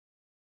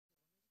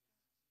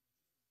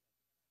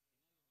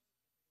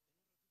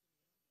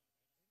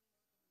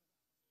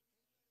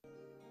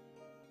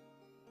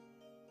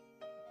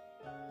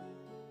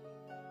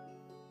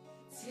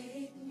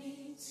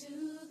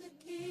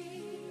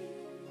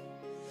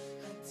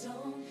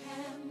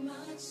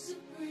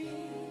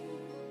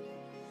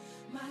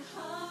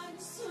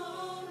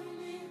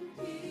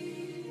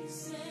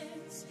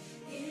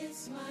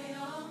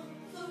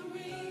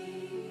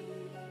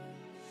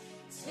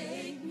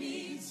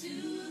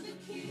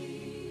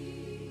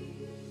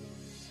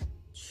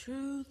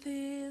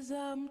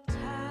I'm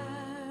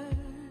tired,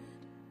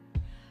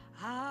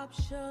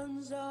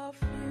 options are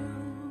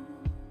few.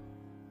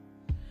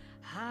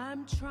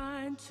 I'm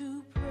trying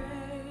to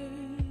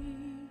pray,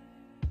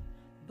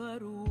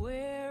 but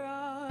where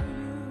are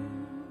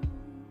you?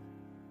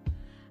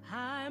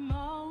 I'm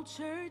all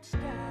churched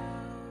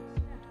out,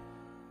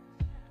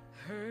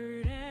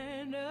 hurt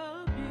and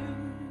abused.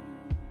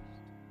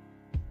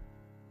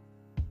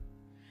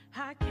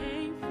 I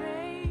can't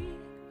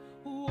fake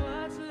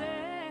what's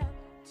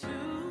left to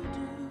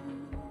do.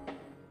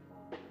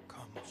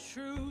 Come on.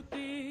 Truth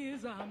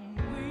is I'm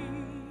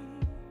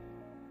weak,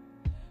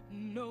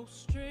 no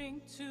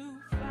strength to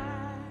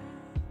fight,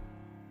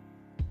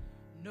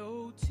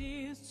 no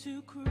tears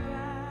to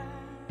cry.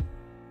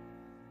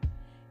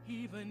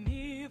 Even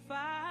if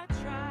I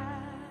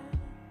tried,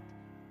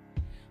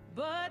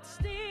 but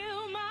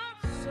still my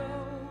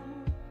soul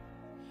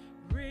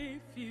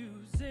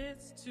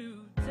refuses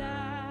to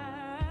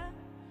die.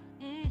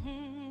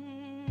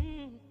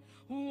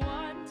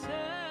 One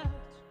touch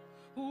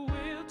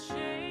will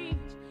change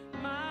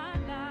my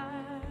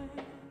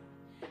life.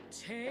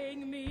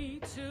 Take me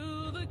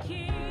to the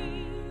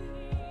King.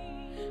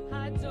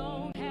 I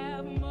don't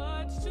have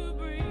much to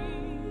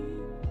bring.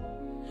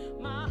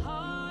 My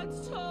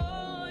heart's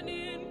torn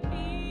in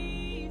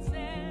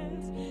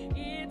pieces.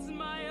 It's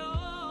my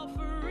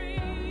offering.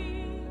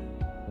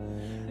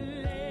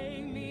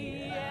 Lay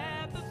me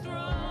at the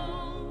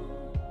throne.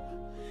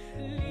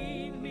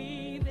 Leave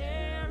me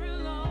there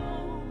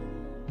alone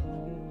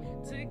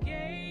to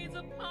gaze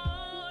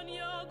upon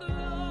your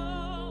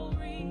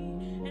glory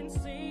and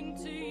sing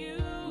to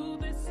you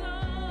this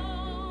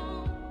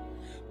song.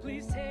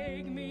 Please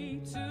take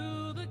me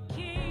to the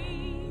King.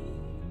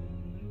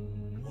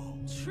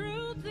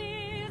 Truth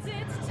is,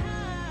 it's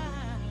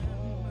time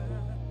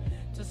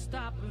to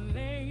stop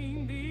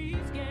playing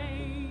these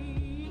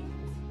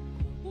games.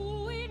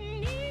 We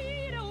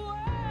need a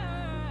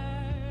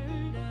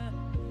word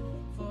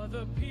for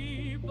the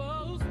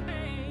people's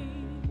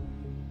pain.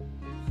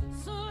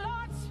 So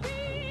Lord,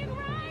 speak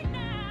right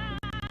now.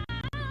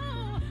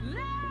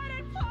 Let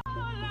it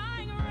pour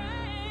like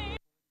rain.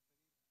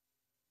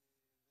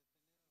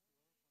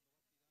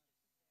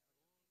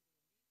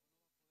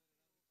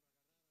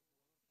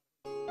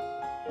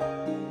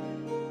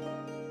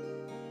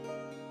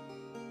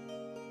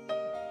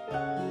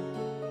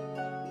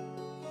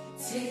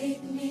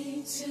 Take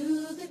me to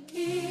the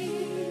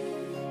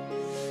King.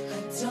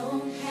 I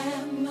don't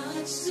have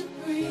much to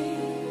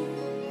bring.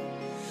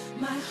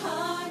 My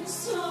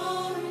heart's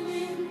torn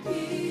in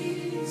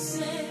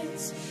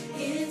pieces.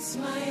 It's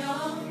my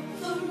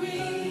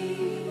offering.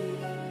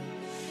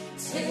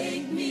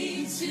 Take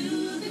me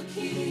to the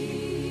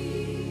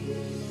King.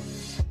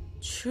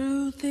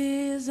 Truth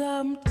is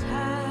I'm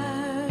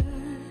tired.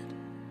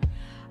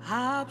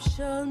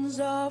 Options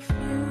are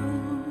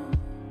few.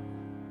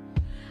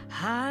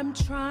 I'm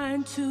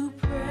trying to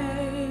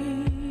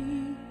pray,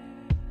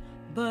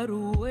 but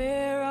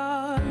where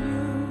are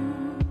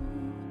you?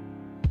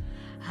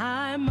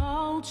 I'm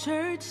all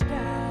churched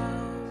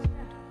out.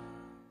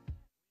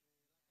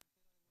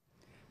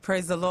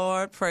 Praise the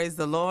Lord, praise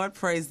the Lord,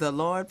 praise the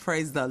Lord,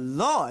 praise the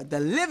Lord,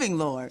 the living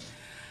Lord.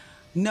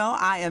 No,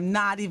 I am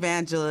not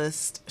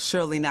Evangelist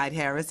Shirley Knight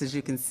Harris, as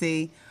you can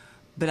see,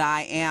 but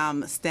I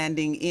am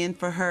standing in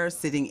for her,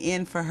 sitting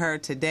in for her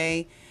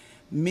today.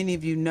 Many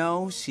of you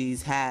know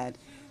she's had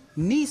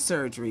knee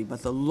surgery,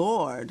 but the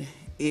Lord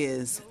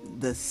is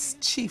the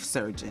chief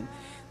surgeon.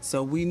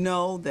 So we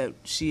know that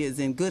she is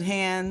in good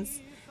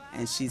hands,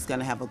 and she's going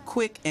to have a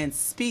quick and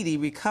speedy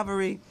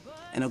recovery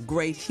and a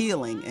great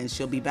healing, and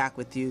she'll be back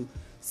with you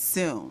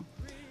soon.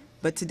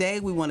 But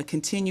today we want to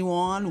continue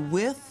on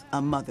with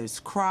A Mother's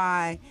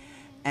Cry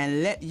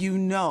and let you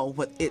know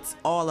what it's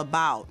all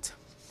about.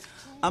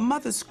 A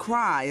Mother's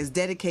Cry is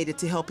dedicated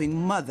to helping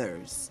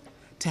mothers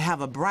to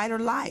have a brighter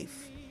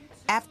life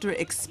after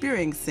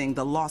experiencing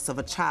the loss of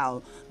a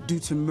child due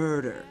to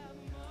murder.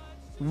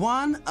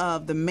 One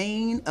of the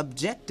main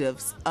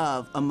objectives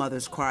of A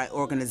Mother's Cry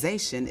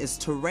organization is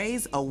to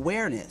raise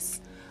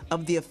awareness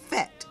of the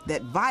effect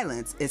that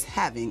violence is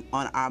having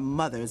on our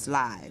mothers'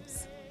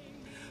 lives.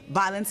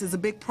 Violence is a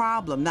big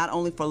problem, not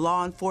only for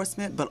law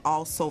enforcement, but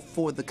also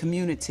for the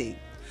community.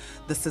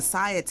 The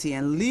society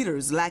and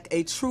leaders lack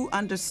a true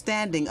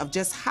understanding of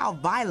just how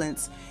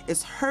violence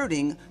is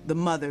hurting the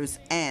mothers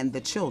and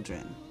the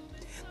children.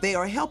 They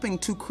are helping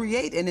to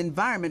create an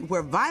environment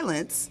where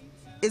violence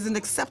is an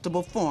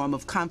acceptable form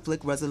of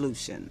conflict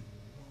resolution.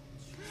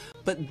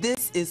 But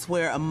this is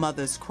where A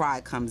Mother's Cry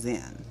comes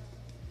in.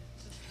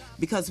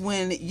 Because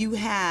when you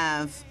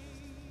have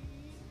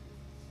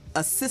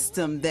a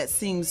system that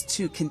seems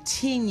to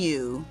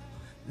continue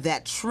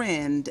that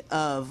trend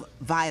of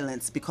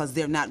violence because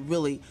they're not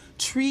really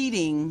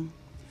treating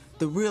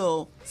the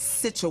real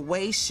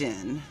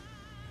situation,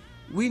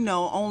 we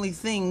know only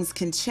things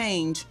can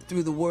change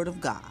through the Word of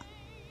God,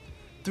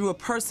 through a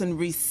person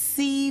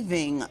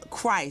receiving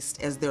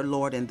Christ as their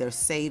Lord and their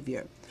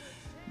Savior.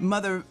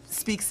 Mother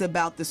speaks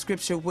about the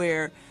scripture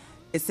where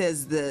it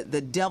says the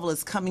devil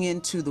is coming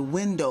into the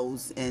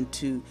windows and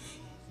to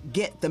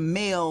get the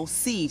male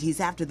seed. He's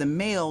after the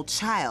male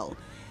child.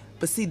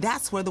 But see,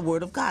 that's where the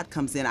word of God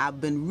comes in.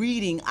 I've been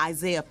reading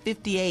Isaiah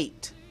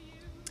 58,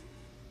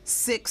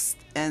 6th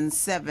and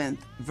 7th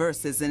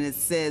verses, and it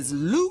says,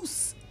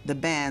 loose the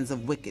bands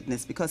of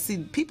wickedness. Because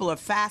see, people are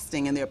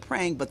fasting and they're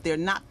praying, but they're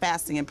not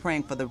fasting and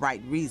praying for the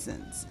right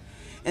reasons.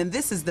 And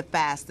this is the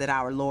fast that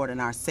our Lord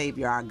and our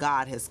Savior, our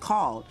God, has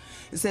called.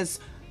 It says,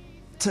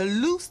 to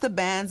loose the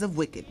bands of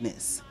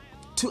wickedness,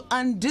 to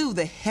undo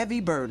the heavy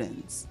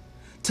burdens,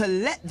 to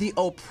let the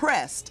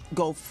oppressed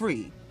go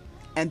free,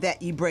 and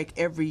that ye break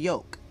every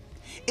yoke.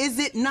 Is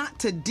it not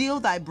to deal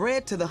thy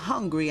bread to the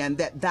hungry, and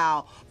that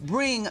thou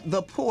bring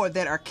the poor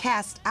that are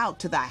cast out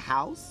to thy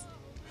house?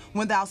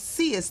 When thou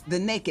seest the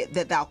naked,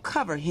 that thou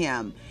cover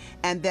him,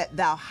 and that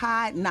thou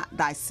hide not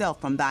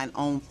thyself from thine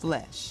own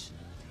flesh.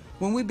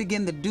 When we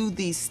begin to do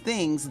these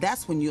things,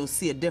 that's when you'll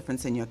see a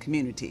difference in your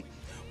community.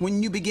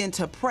 When you begin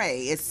to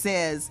pray, it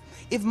says,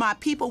 if my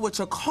people which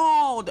are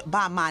called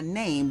by my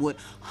name would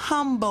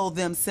humble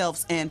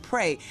themselves and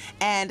pray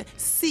and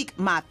seek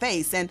my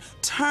face and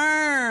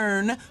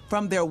turn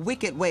from their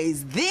wicked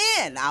ways,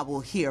 then I will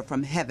hear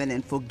from heaven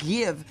and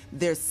forgive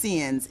their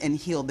sins and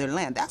heal their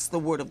land. That's the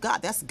word of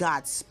God. That's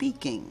God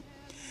speaking.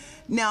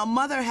 Now,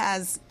 Mother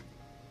has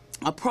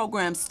a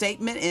program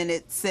statement, and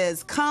it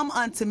says, come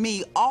unto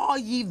me, all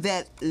ye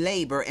that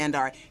labor and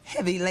are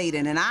heavy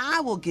laden, and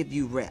I will give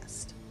you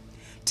rest.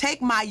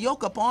 Take my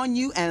yoke upon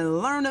you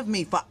and learn of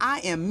me, for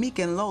I am meek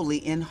and lowly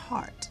in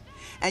heart,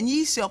 and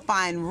ye shall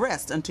find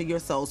rest unto your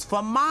souls.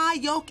 For my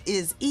yoke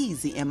is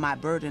easy and my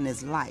burden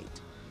is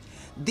light.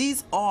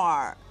 These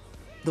are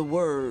the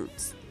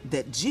words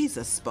that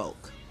Jesus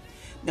spoke.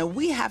 Now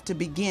we have to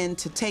begin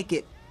to take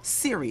it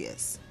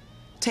serious,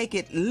 take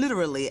it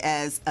literally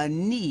as a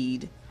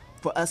need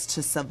for us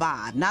to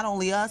survive. Not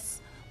only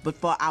us, but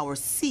for our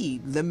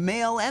seed, the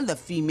male and the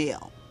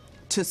female,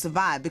 to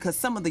survive, because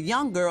some of the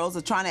young girls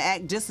are trying to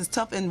act just as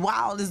tough and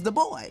wild as the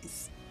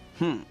boys.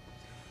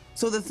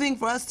 So the thing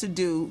for us to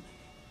do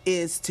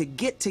is to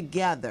get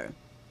together.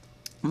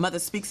 Mother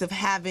speaks of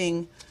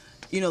having,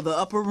 the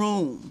upper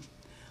room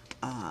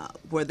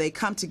where they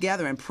come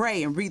together and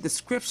pray and read the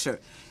scripture.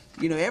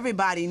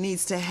 Everybody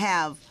needs to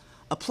have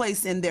a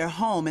place in their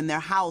home, in their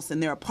house,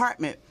 in their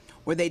apartment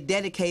where they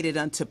dedicate it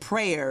unto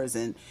prayers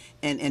and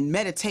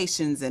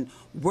meditations and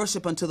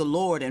worship unto the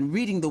Lord and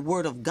reading the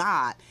word of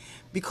God.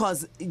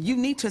 Because you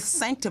need to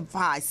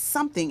sanctify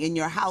something in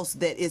your house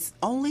that is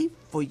only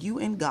for you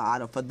and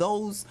God, or for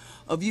those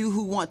of you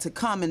who want to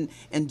come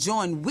and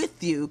join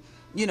with you.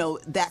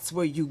 That's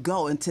where you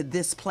go, into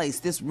this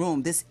place, this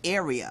room, this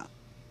area,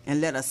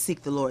 and let us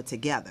seek the Lord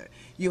together.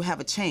 You'll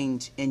have a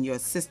change in your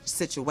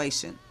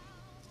situation.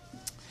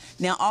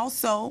 Now,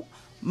 also,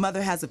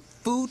 Mother has a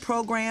food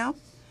program,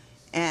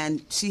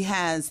 and she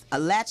has a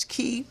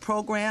latchkey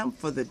program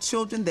for the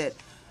children that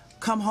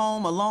come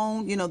home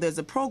alone. There's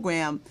a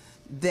program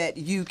that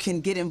you can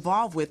get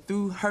involved with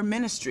through her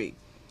ministry.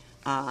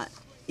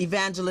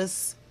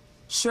 Evangelist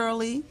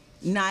Shirley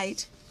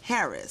Knight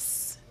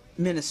Harris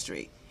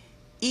Ministry.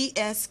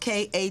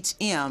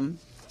 ESKHM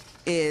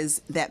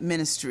is that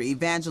ministry,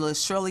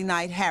 Evangelist Shirley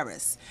Knight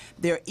Harris.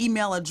 Their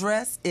email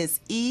address is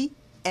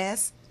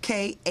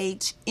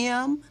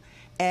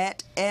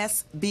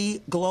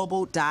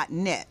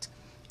eskhm@sbglobal.net.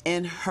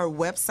 And her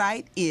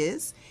website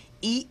is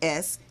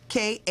eskhm.com.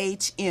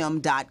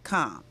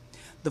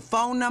 The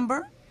phone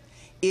number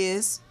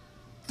is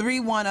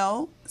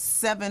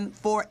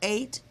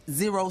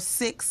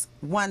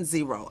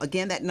 310-748-0610.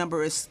 Again, that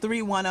number is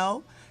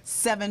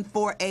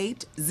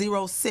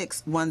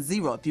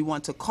 310-748-0610. If you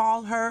want to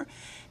call her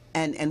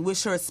and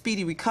wish her a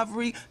speedy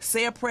recovery,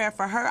 say a prayer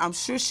for her, I'm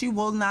sure she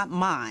will not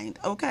mind,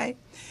 okay?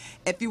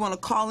 If you want to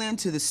call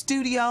into the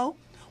studio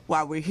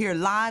while we're here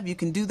live, you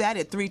can do that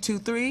at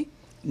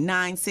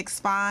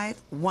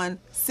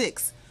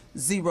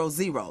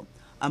 323-965-1600,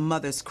 A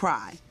Mother's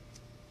Cry.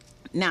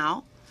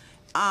 Now,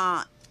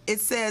 it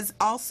says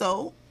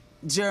also,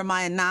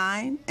 Jeremiah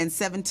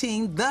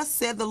 9:17, thus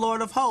said the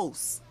Lord of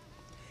hosts,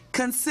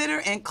 consider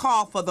and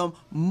call for the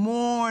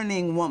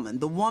mourning woman,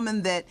 the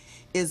woman that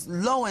is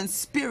low in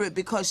spirit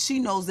because she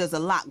knows there's a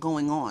lot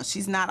going on.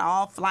 She's not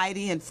all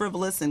flighty and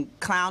frivolous and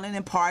clowning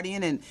and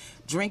partying and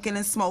drinking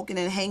and smoking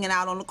and hanging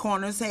out on the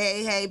corners.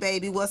 Hey,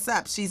 baby, what's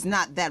up? She's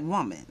not that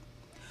woman.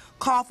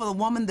 Call for the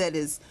woman that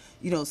is,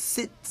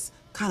 sits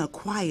kind of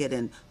quiet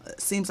and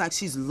seems like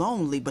she's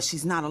lonely, but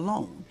she's not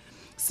alone.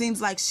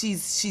 Seems like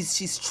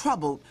she's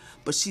troubled,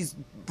 but she's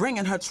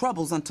bringing her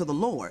troubles unto the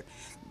Lord.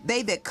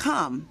 They that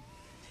come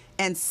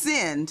and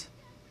send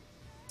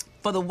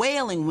for the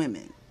wailing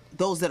women,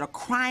 those that are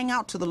crying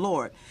out to the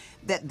Lord,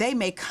 that they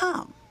may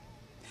come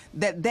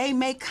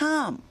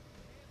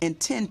and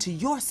tend to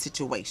your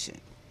situation.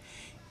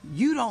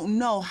 You don't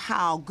know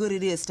how good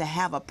it is to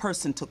have a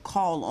person to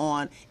call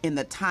on in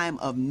the time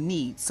of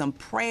need. Some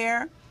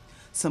prayer,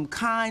 some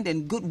kind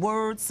and good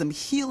words, some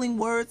healing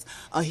words,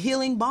 a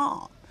healing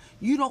balm.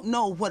 You don't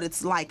know what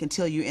it's like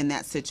until you're in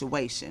that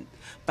situation.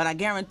 But I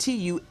guarantee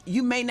you,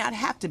 you may not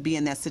have to be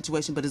in that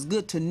situation, but it's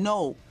good to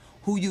know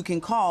who you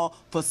can call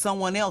for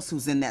someone else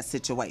who's in that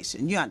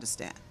situation. You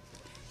understand?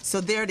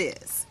 So there it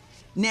is.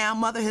 Now,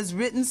 Mother has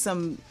written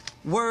some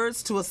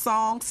words to a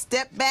song.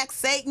 Step back,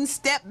 Satan,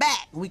 step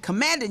back. We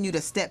commanding you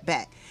to step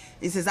back.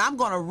 He says, I'm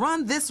going to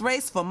run this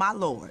race for my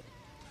Lord.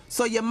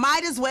 So you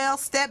might as well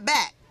step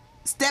back.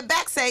 Step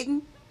back,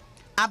 Satan.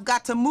 I've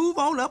got to move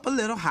on up a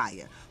little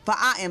higher, for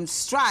I am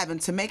striving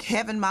to make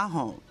heaven my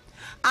home.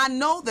 I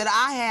know that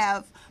I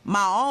have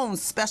my own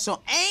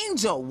special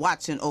angel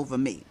watching over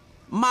me.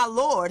 My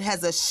Lord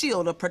has a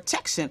shield of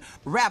protection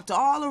wrapped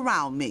all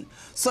around me.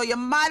 So you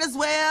might as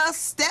well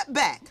step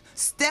back.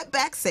 Step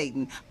back,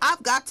 Satan.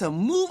 I've got to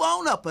move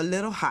on up a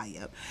little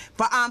higher,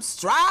 for I'm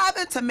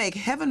striving to make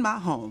heaven my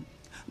home.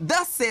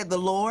 Thus said the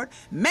Lord,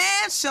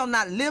 man shall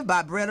not live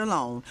by bread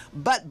alone,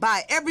 but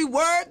by every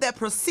word that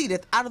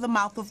proceedeth out of the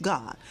mouth of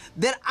God,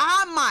 that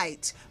I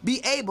might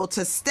be able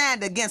to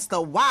stand against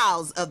the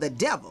wiles of the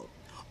devil.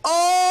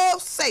 Oh,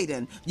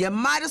 Satan, you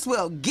might as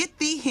well get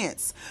thee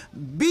hence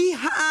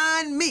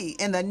behind me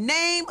in the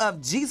name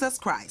of Jesus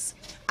Christ.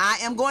 I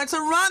am going to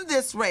run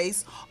this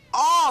race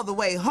all the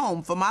way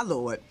home for my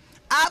Lord.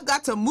 I've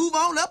got to move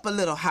on up a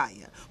little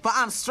higher, for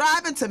I'm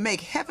striving to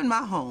make heaven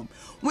my home.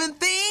 When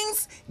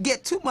things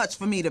get too much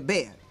for me to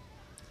bear,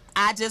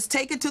 I just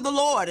take it to the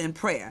Lord in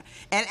prayer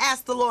and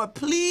ask the Lord,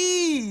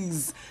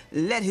 please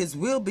let his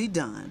will be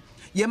done.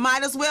 You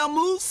might as well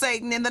move,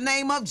 Satan, in the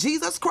name of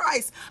Jesus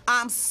Christ.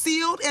 I'm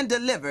sealed and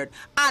delivered.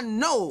 I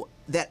know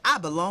that I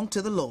belong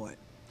to the Lord.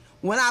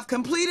 When I've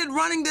completed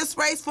running this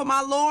race for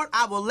my Lord,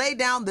 I will lay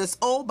down this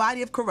old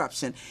body of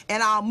corruption,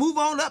 and I'll move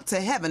on up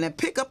to heaven and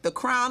pick up the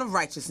crown of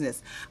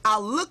righteousness.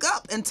 I'll look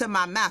up into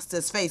my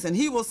master's face, and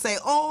he will say,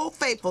 oh,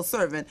 faithful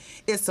servant,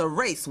 it's a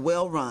race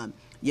well run.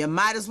 You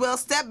might as well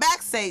step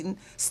back, Satan.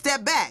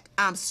 Step back.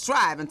 I'm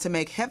striving to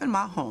make heaven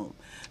my home.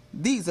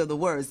 These are the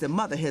words that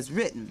Mother has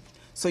written.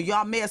 So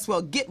y'all may as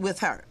well get with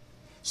her.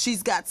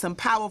 She's got some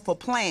powerful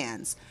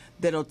plans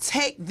that'll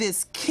take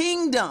this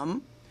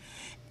kingdom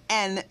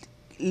and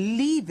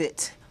leave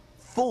it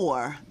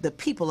for the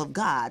people of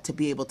God to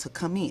be able to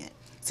come in.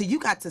 So you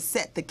got to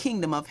set the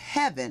kingdom of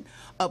heaven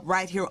up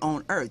right here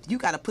on earth. You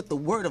got to put the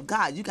word of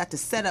God. You got to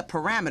set up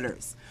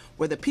parameters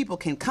where the people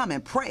can come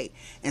and pray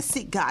and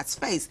seek God's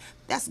face.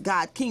 That's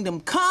God's kingdom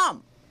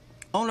come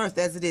on earth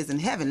as it is in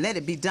heaven. Let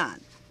it be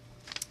done.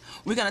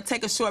 We're going to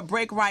take a short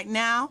break right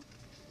now.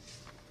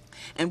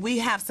 And we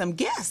have some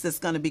guests that's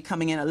going to be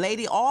coming in. A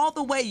lady all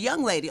the way,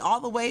 young lady,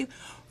 all the way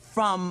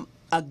from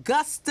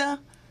Augusta,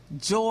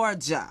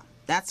 Georgia.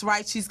 That's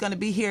right. She's going to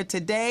be here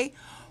today.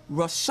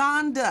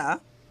 Roshonda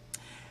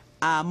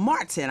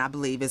Martin, I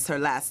believe, is her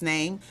last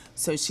name.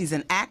 So she's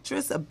an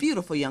actress, a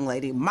beautiful young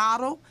lady,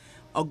 model,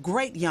 a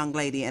great young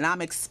lady. And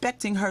I'm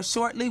expecting her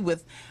shortly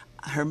with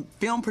her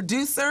film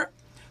producer,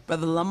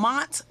 Brother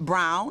Lamont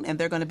Brown, and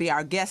they're going to be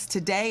our guests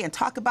today and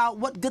talk about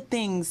what good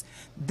things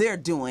they're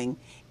doing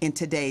in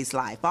today's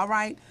life. All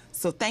right?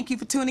 So thank you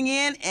for tuning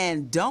in,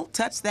 and don't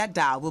touch that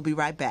dial. We'll be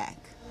right back.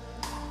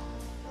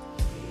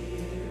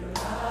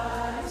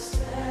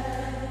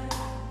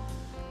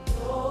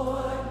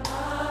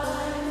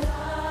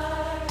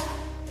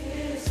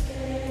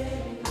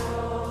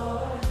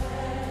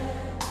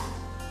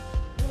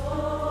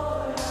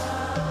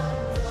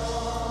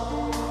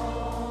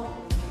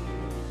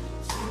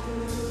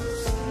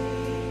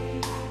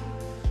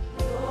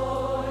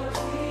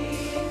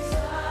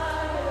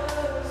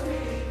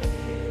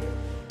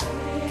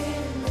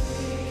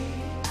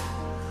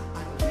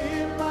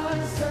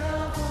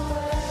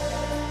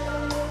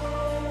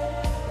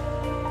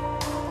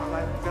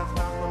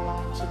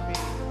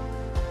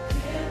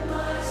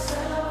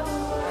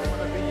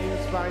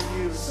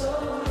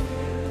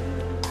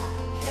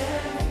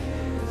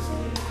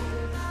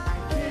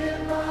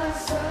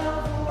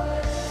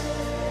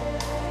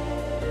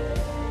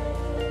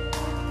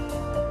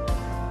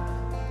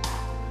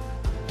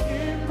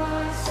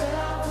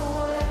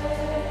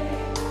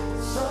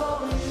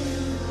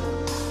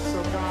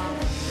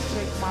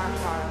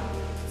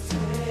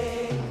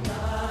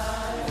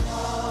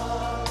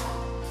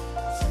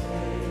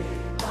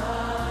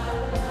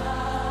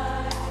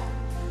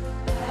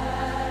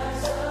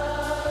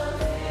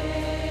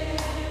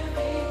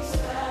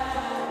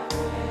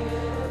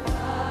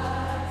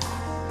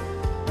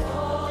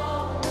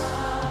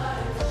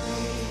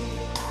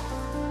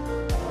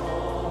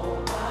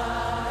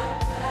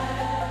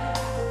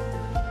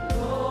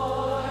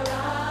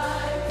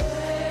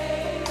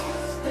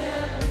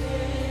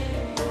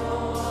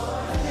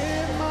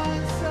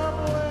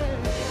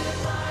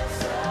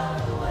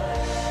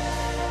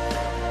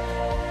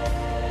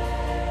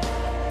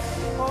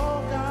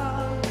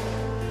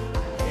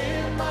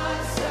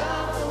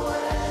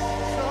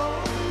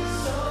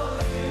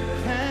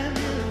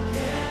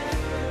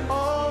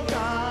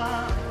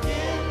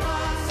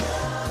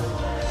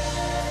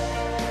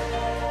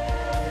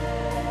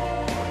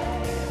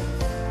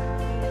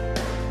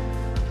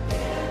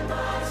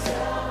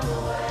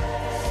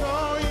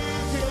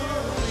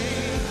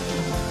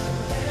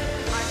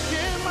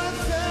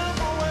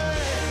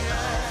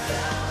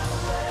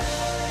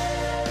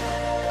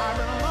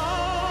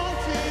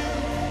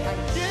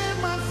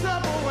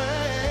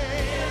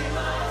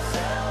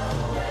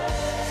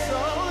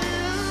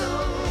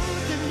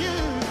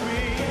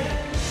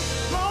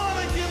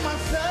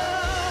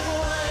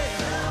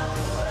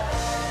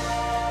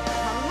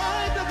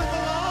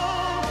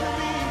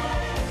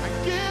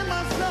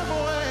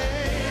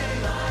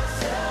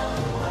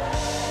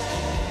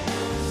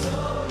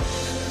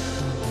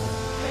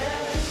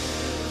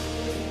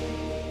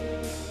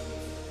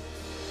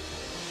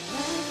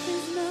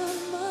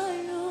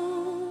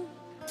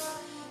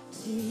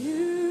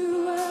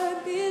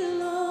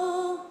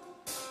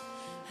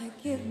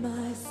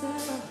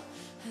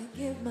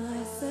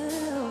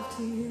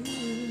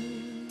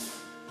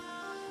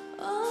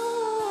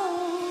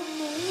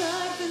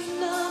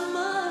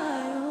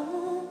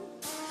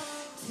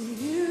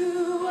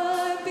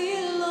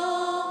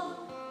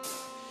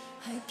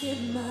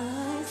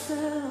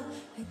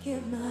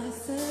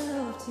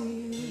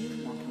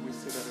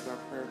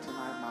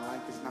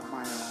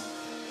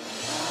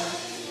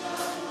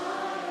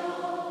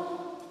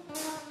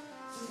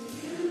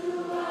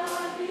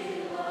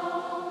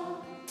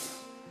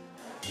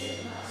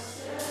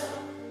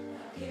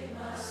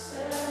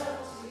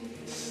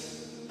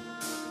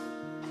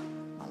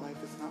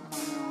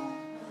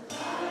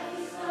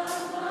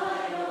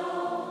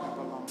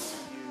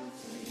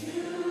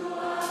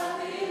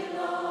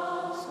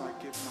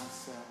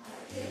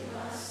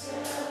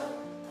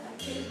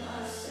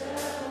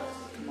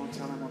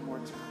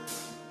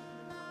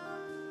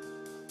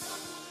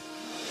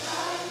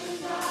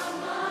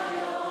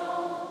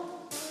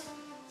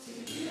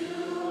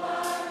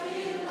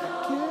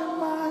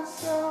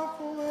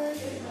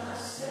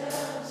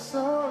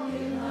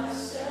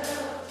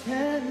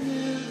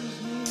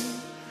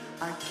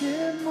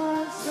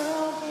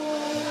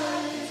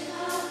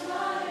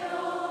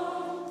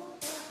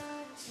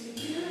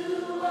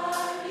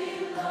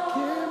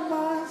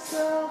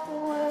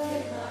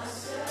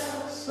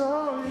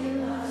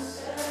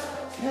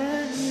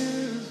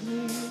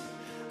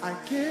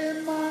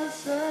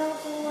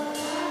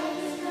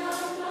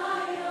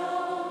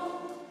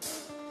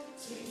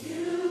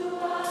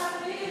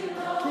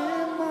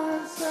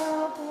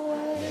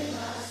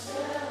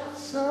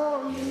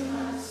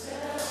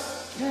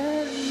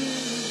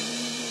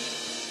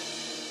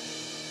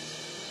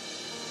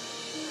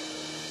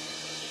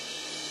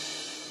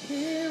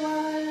 Here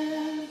I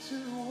am to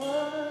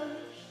worship.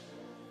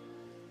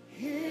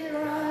 Here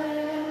I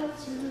am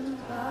to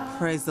bow.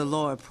 Praise the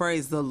Lord.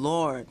 Praise the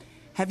Lord.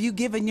 Have you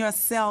given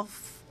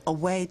yourself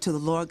away to the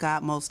Lord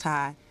God Most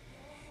High?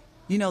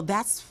 You know,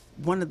 that's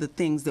one of the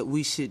things that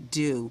we should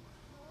do.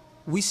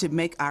 We should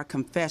make our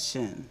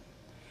confession,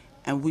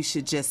 and we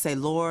should just say,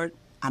 Lord,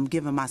 I'm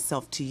giving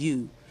myself to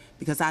you,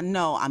 because I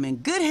know I'm in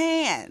good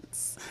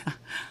hands.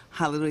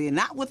 Hallelujah.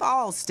 Not with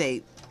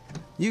Allstate.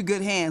 You're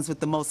good hands with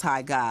the Most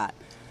High God.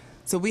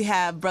 So we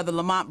have Brother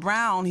Lamont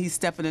Brown. He's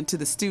stepping into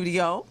the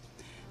studio,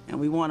 and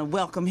we want to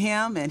welcome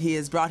him. And he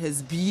has brought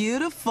his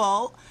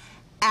beautiful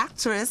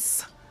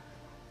actress,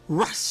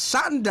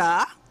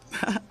 Rashonda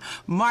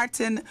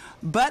Martin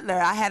Butler.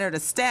 I had her to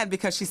stand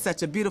because she's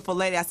such a beautiful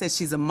lady. I said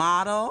she's a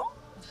model.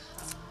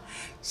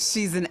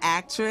 She's an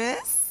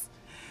actress.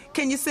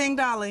 Can you sing,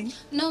 darling?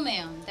 No,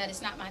 ma'am. That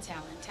is not my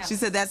talent. She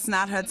said that's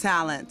not her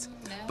talent.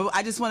 No. But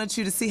I just wanted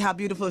you to see how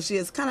beautiful she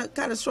is. Kind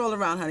of stroll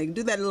around, honey.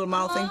 Do that little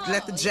mouth thing.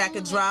 Let the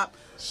jacket drop.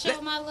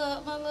 Show my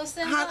little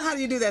self. How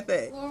do you do that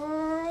thing?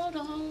 Girl,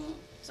 don't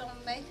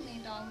make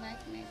me, don't.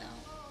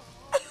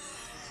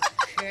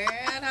 Girl,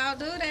 don't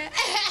do that.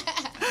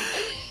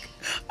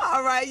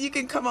 All right, you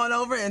can come on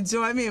over and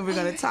join me, and we're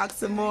going to talk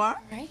some more. All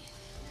right.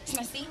 It's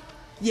my seat?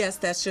 Yes,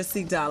 that's your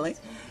seat, darling.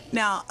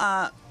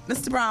 Now,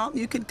 Mr. Brown,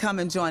 you can come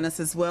and join us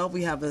as well.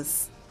 We have a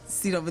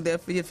seat over there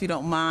for you if you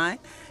don't mind.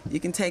 You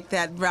can take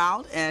that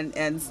route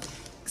and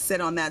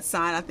sit on that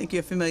side. I think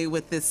you're familiar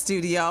with this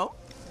studio.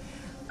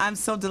 I'm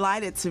so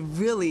delighted to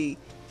really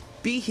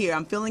be here.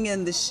 I'm filling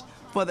in the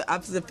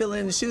I'm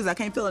filling in the shoes. I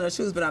can't fill in the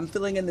shoes, but I'm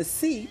filling in the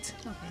seat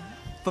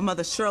for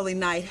Mother Shirley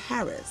Knight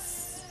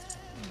Harris.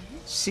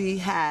 She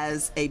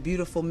has a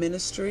beautiful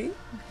ministry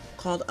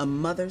called A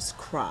Mother's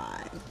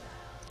Cry.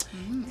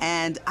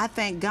 And I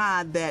thank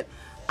God that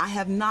I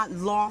have not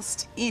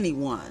lost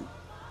anyone.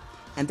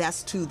 And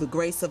that's to the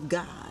grace of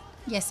God.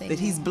 Yes, that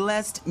He's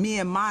blessed me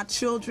and my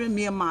children,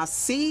 me and my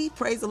seed.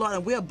 Praise the Lord.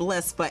 And we're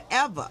blessed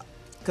forever,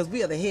 because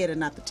we are the head and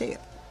not the tail.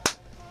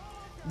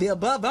 The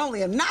above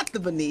only and not the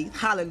beneath.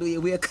 Hallelujah.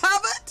 We are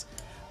covered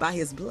by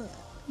His blood.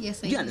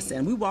 Yes, you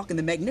understand? We walk in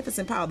the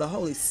magnificent power of the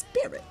Holy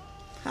Spirit.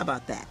 How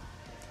about that?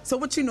 So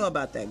what you know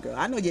about that, girl?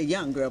 I know you're a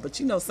young girl, but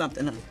you know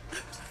something,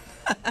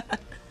 huh?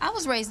 I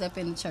was raised up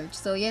in the church,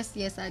 so yes,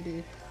 I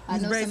do. I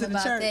know raised something in the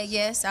about church? that.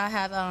 Yes, I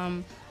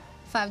have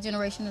 5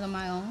 generations of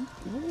my own.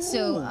 Ooh.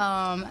 So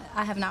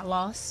I have not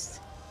lost,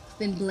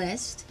 been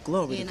blessed.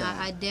 Glory to and God.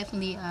 I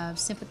definitely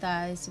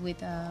sympathize with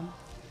the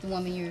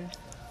woman you're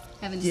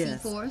having to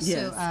Yes, see for.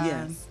 yes,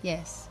 So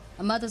yes.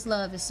 A mother's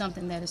love is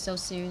something that is so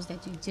serious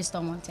that you just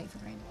don't want to take for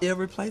granted.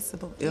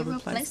 Irreplaceable.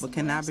 Irreplaceable.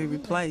 Cannot Absolutely.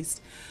 be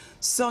replaced.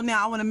 So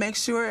now I want to make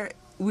sure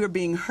we're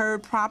being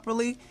heard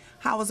properly.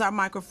 How is our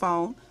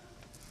microphone?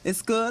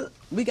 It's good.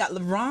 We got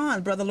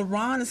LaRon. Brother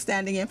LaRon is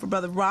standing in for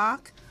Brother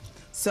Rock.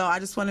 So I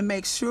just want to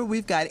make sure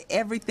we've got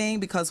everything,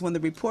 because when the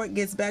report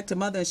gets back to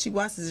Mother and she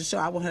watches the show,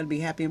 I want her to be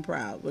happy and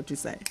proud. What you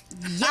say?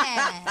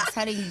 Yes,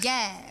 honey,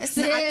 yes.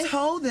 Now, I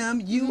told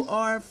them you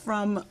are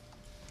from,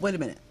 wait a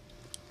minute,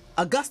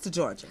 Augusta,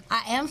 Georgia.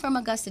 I am from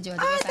Augusta,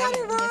 Georgia. I Yes, got I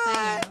it am. right. Yes,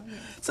 I am.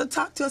 So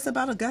talk to us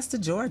about Augusta,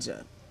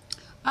 Georgia.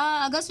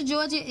 Augusta,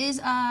 Georgia it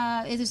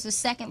is the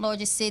second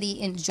largest city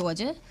in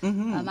Georgia.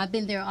 I've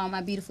been there all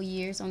my beautiful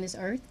years on this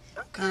earth.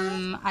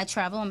 Okay. I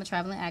travel. I'm a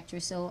traveling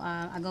actress, so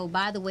I go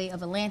by the way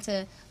of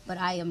Atlanta, but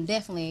I am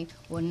definitely,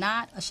 will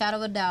not, a shadow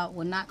of a doubt,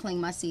 will not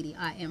claim my city.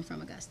 I am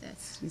from Augusta.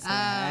 She said,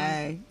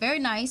 hey. Very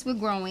nice. We're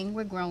growing.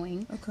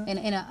 Okay.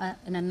 in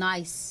a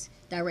nice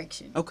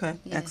direction. Okay.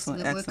 Yes,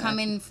 Excellent. we're Excellent.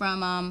 coming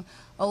from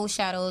old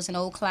shadows and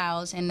old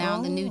clouds, and now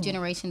the new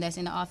generation that's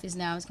in the office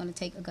now is going to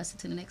take Augusta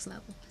to the next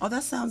level. Oh,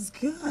 that sounds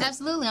good.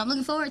 Absolutely, I'm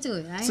looking forward to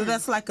it. I So am.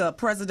 that's like a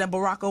President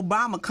Barack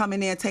Obama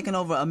coming in, taking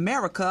over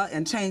America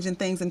and changing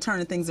things and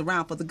turning things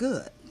around for the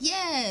good.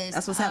 Yes.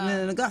 That's what's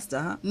happening in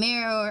Augusta, huh?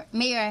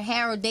 Mayor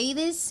Harold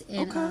Davis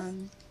and Okay.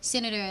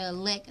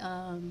 Senator-elect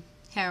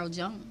Harold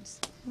Jones.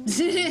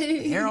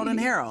 Harold and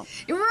Harold.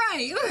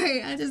 Right.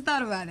 I just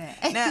thought about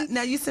that.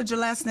 Now you said your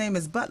last name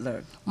is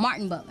Butler.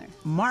 Martin Butler.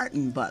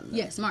 Martin Butler.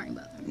 Yes, Martin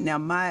Butler. Now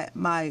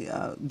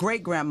my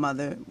great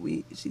grandmother,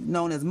 she's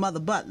known as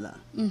Mother Butler.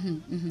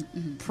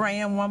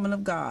 Praying woman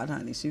of God,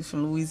 honey. She's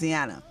from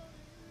Louisiana.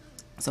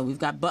 So we've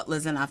got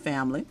Butlers in our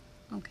family,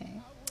 Okay.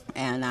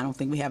 and I don't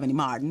think we have any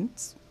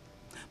Martins,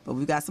 but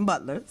we've got some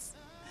Butlers.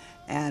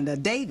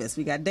 And Davis,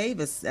 we got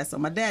Davis. That's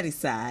on my daddy's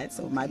side,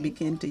 so it might be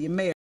kin to your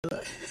mayor.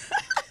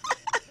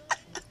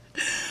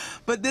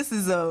 But this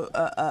is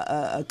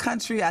a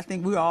country, I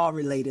think we're all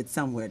related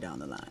somewhere down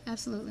the line.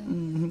 Absolutely.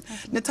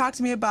 Now talk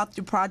to me about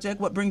your project.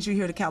 What brings you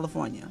here to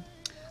California?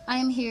 I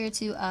am here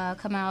to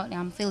come out, and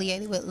I'm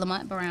affiliated with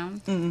Lamont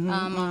Brown.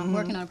 I'm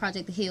working on a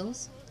project, The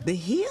Hills. The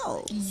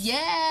Hills.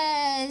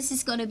 Yes,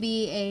 it's going to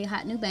be a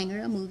hot new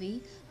banger, a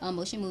movie, a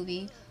motion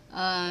movie.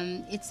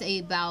 It's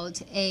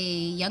about a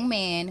young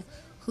man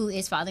who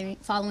is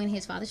following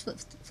his father's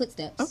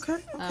footsteps. Okay.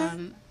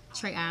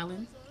 Trey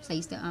Island.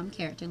 plays the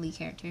lead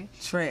character.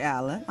 Trey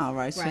Allen. All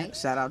right. Right.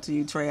 Shout out to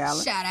you, Trey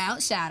Allen. Shout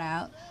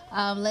out.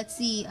 Let's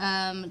see.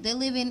 They're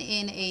living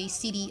in a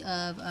city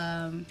of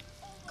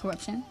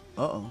corruption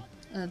Uh-oh.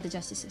 of the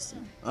justice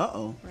system.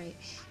 Uh-oh. Right.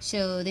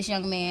 So this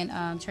young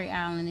man, Trey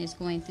Allen, is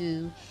going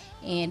through,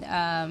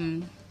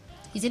 and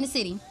he's in a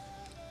city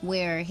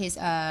where his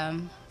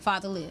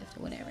father lived,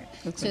 or whatever.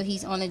 Okay. So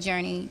he's on a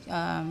journey,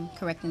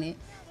 correcting it,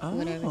 or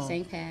whatever, Oh.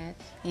 same path,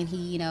 and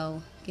he,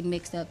 get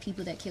mixed up.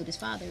 People that killed his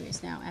father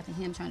is now after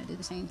him trying to do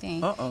the same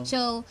thing. Uh-oh.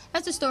 So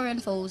as the story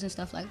unfolds and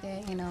stuff like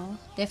that,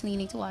 definitely you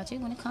need to watch it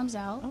when it comes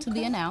out to be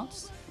Okay.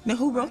 announced. Now,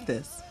 who wrote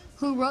this?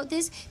 Who wrote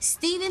this?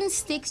 Stephen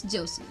Sticks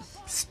Joseph.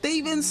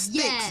 Steven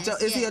Sticks.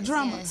 Yes, Is he a yes,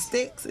 drummer? yes.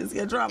 Sticks? Is he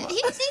a drummer?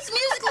 He's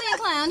musically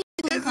inclined.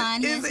 He's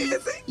inclined. Is he?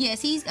 Yes,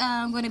 he's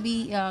going to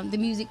be the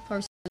music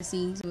person of the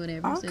scenes or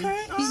whatever.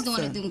 Okay, so he's the one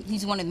awesome.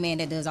 he's one of the men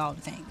that does all the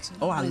things.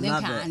 Oh, I One of them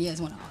love kind. it.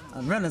 Yes, one of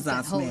A Renaissance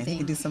that whole man. He thing.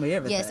 can do some of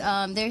everything.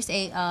 Yes, there's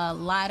a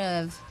lot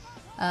of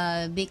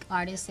big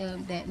artists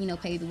that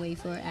paved the way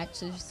for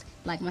actors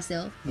like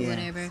myself or Yes,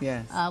 whatever.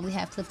 yes. We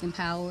have Clifton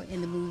Powell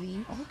in the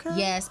movie. Okay.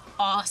 Yes,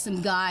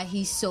 awesome guy.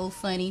 He's so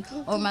funny.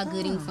 Or my God.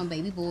 Gooding from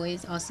Baby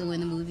Boys also in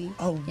the movie.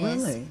 Oh, Yes.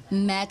 really?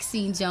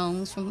 Maxine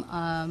Jones from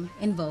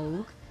In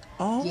Vogue.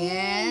 Oh,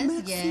 Yes,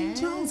 Maxine yes,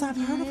 Jones. I've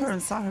heard of her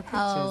and saw her pictures.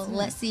 Oh, yeah.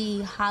 let's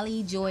see.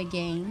 Holly Joy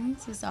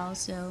Gaines is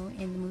also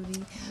in the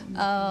movie.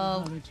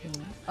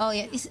 Oh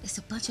yeah, it's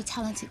a bunch of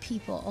talented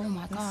people. Oh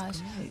my gosh,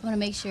 great. I want to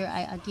make sure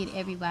I get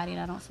everybody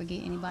and I don't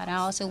forget anybody. I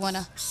also want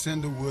to.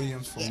 Cinda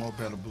Williams from Mo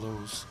Better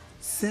Blues,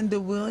 Cinda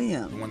the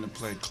Williams. one that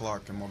played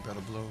Clark in Mo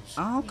Better Blues.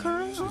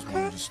 Okay, She's one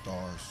okay. of the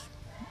stars.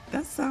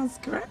 That sounds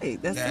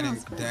great. That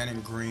sounds great. Danny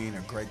Green,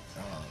 a great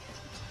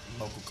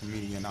local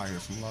comedian out here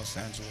from Los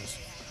Angeles.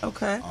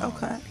 Okay,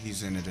 okay.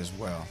 He's in it as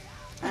well.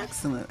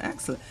 Excellent,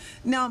 excellent.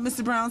 Now,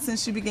 Mr. Brown,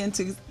 since you began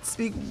to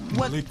speak,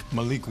 what?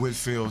 Malik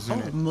Whitfield's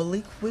in Oh, it.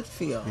 Malik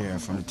Whitfield. Yeah,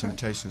 from the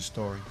Temptation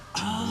Story.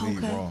 Oh, the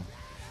lead okay. role.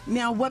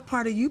 Now, what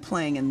part are you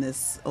playing in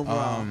this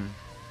overall?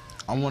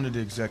 I'm one of the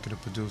executive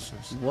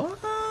producers What?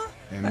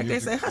 and Like they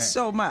music- say, hush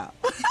your mouth.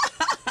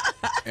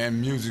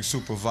 and music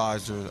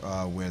supervisor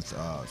with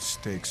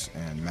Sticks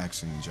and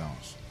Maxine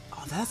Jones.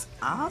 Oh, that's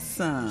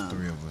awesome.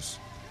 Three of us.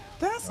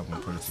 That's Help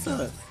 'em put it awesome.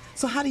 together.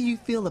 So, how do you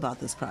feel about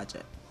this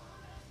project?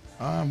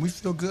 We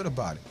feel good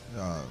about it.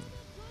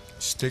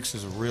 Sticks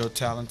is a real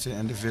talented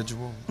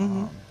individual.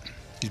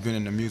 He's been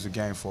in the music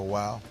game for a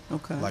while,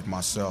 Okay. like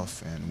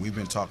myself, and we've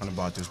been talking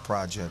about this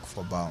project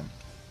for about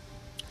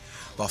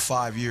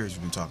 5 years.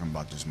 We've been talking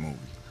about this movie,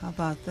 How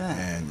about that?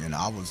 and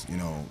I was,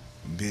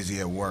 busy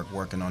at work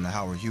working on the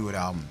Howard Hewitt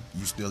album.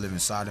 You Still Live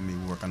Inside of Me,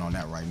 working on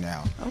that right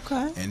now.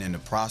 Okay. And in the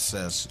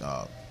process,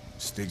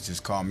 Sticks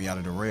just called me out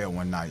of the rail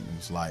one night and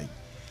was like,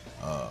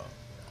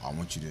 I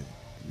want you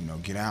to,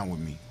 get down with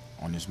me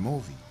on this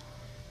movie.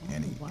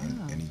 And he wow.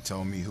 and he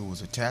told me who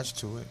was attached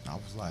to it. And I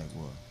was like,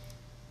 well,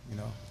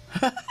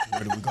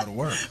 where do we go to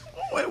work?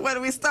 Where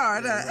do we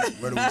start?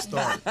 Where do we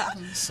start?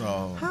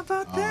 So How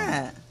about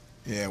that?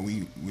 yeah,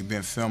 we've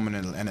been filming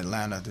in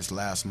Atlanta this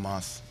last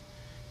month,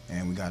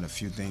 and we got a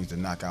few things to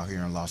knock out here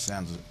in Los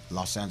Angeles,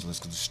 because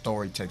the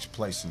story takes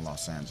place in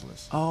Los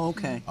Angeles. Oh,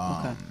 okay.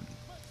 Okay.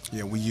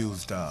 Yeah, we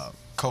used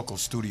Coco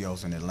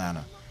Studios in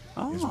Atlanta.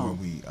 Is where Oh.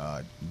 we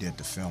did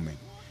the filming.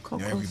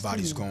 Coco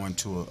Everybody's Studios. going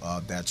to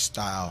that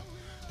style,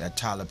 that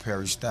Tyler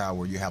Perry style,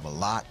 where you have a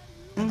lot,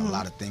 and a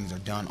lot of things are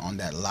done on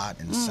that lot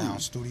in the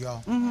sound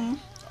studio.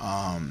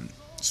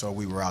 So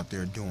we were out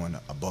there doing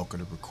a bulk of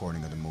the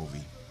recording of the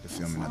movie, the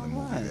filming of the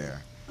movie alright.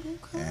 there.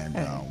 Okay.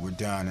 And we're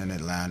done in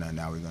Atlanta.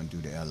 Now we're gonna do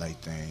the LA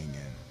thing,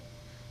 and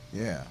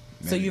yeah.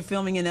 So maybe- you're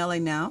filming in LA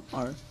now,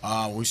 or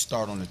we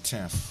start on the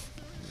 10th.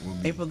 We'll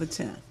be, April the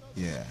 10th?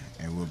 Yeah,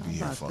 and we'll be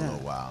here about for a that?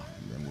 little while,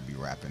 and then we'll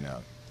be wrapping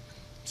up.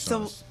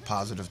 So- It's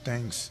positive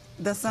things.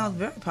 That sounds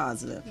very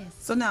positive. Yes.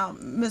 So now,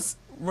 Miss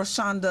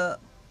Rashonda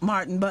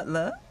Martin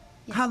Butler,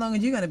 how long are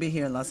you going to be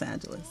here in Los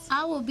Angeles?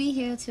 I will be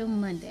here till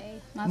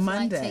Monday. My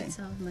Monday. flight takes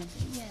off Monday.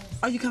 Yes.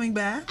 Are you coming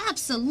back?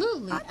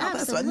 Absolutely. Oh,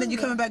 that's right. And then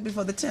you're coming back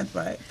before the 10th,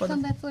 right? For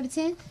Come the, back for the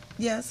 10th?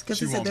 yes, because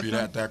She he said won't they're be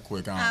flying- that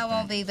quick. I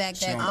won't be back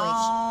She that quick. won't-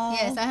 Oh.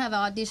 Yes, I have an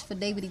audition for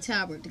David E.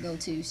 Talbot to go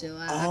to, so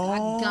I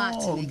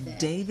got to make that.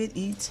 David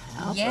E.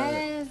 Talbot.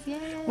 Yes,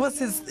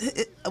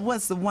 yes.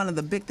 What's one of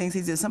the big things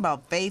he did? Something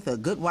about faith, a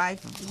good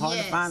wife, hard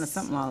to find, or Yes.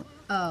 something like.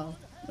 Oh,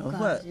 Or gosh,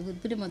 what? it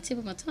would put him on the tip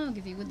of my tongue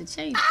if he would have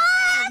changed.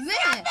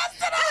 Man.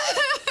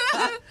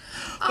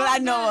 But I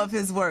know of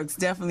his works.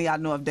 Definitely, I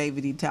know of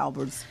David E.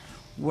 Talbert's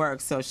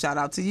work. So shout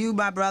out to you,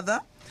 my brother.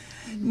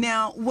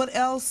 Now, what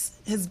else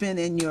has been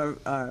in your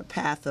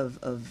path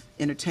of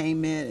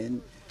entertainment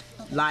and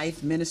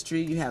life,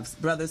 ministry? You have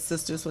brothers,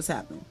 sisters. What's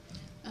happening?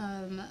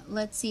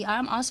 Let's see.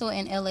 I'm also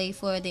in LA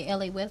for the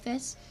LA Web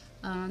Fest.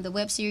 The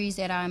web series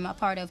that I'm a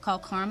part of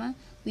called Karma.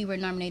 We were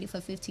nominated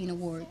for 15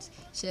 awards.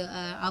 So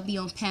I'll be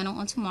on panel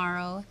on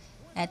tomorrow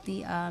at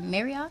the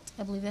Marriott.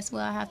 I believe that's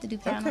where I have to do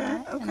panel Okay,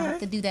 at. And I okay. have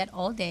to do that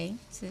all day.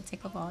 So it'll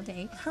take up all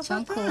day. How So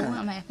I'm about cool. that?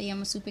 I'm happy.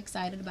 I'm super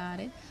excited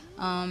about it.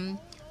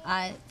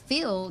 I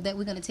feel that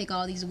we're going to take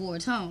all these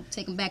awards home,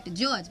 take them back to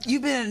Georgia.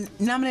 You've been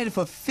nominated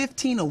for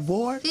 15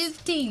 awards?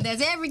 15.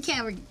 That's every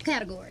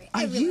category.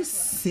 Are Every you last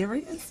one.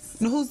 serious?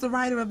 Now, who's the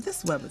writer of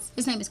this web?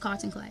 His name is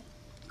Carlton Clay.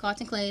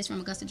 Carlton Clay is from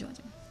Augusta,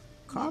 Georgia.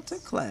 Carlton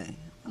Clay.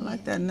 I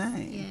like that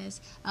name. Yes.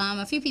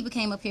 A few people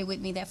came up here with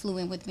me that flew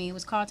in with me. It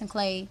was Carlton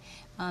Clay,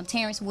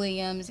 Terrence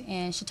Williams,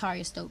 and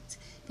Shataria Stokes.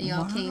 They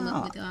all came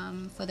up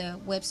with for the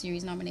web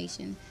series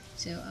nomination.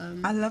 So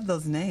I love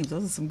those names.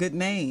 Those are some good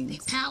names.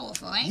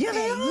 powerful, ain't Yeah,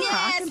 they are. Yes,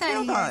 I can feel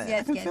honey, that.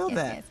 yes, I can yes, feel yes,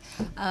 that.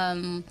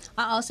 yes.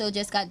 I also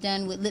just got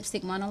done with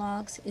Lipstick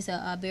Monologues. It's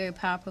a very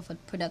powerful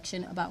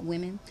production about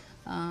women.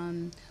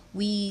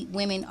 We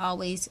women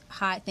always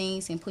hide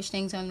things and push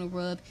things under the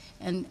rug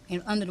and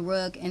under the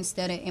rug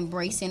instead of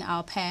embracing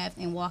our path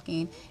and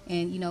walking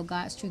and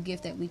God's true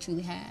gift that we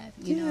truly have.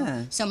 You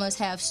know, some of us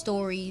have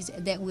stories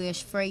that we're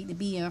afraid to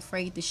be and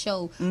afraid to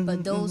show,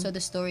 but those are the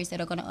stories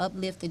that are going to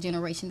uplift the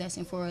generation that's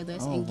in front of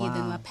us and give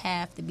them a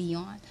path to be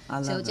on.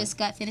 So just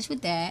got finished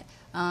with that.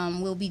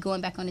 We'll be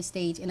going back on the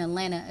stage in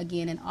Atlanta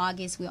again in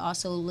August. We're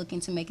also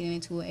looking to make it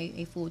into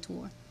a full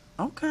tour.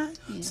 Okay.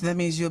 Yeah. So that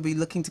means you'll be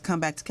looking to come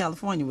back to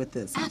California with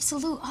this.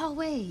 Absolute,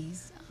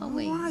 always.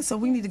 Always. All right, so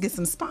we need to get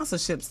some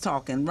sponsorships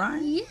talking,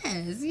 right?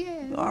 Yes.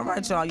 All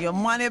right, y'all. Your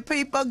money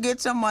people,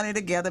 get your money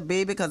together,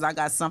 baby, because I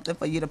got something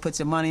for you to put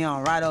your money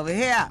on right over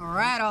here.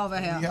 Right over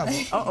here.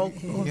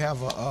 We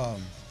have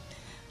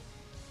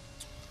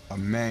a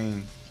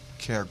main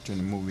character in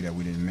the movie that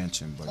we didn't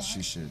mention, but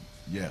she should,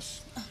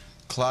 yes.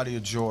 Claudia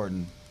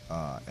Jordan,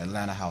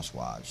 Atlanta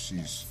Housewives.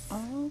 She's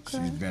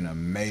been a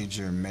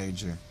major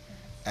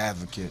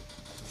advocate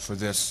for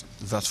this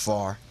thus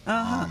far.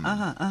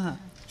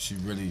 She's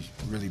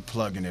really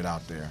plugging it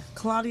out there.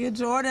 Claudia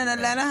Jordan,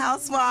 Atlanta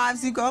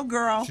Housewives. You go,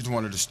 girl. She's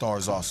one of the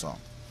stars also.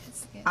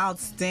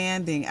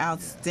 Outstanding.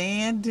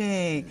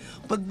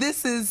 But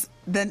this is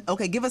then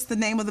okay. Give us the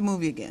name of the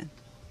movie again.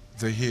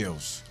 The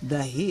Hills.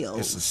 The Hills.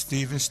 It's a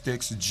Stephen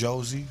Sticks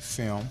Josie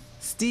film.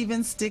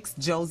 Stephen Sticks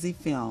Josie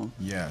film.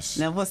 Yes.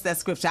 Now, what's that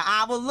scripture?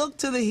 I will look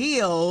to the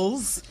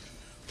hills,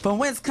 from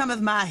whence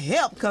cometh my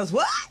help? Because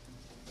what?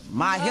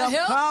 My help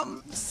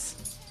comes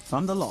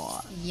from the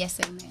Lord. Yes,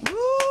 amen.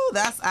 Ooh,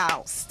 that's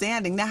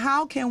outstanding. Now,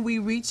 how can we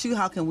reach you?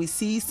 How can we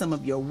see some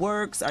of your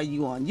works? Are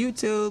you on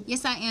YouTube?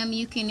 Yes, I am.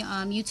 You can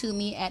YouTube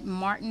me at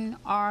Martin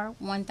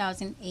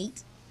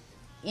R1008,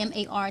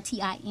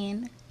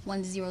 MARTIN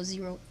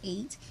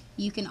 1008.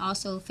 You can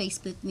also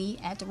Facebook me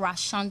at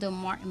Rashonda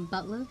Martin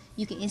Butler.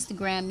 You can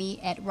Instagram me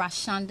at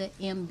Rashonda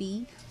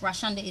MB.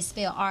 Rashonda is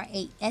spelled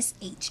RASHONDA.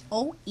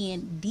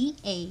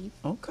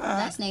 Okay.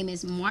 Last name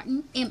is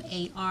Martin,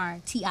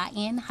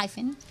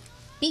 MARTIN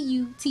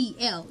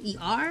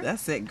BUTLER.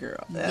 That's it,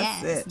 girl.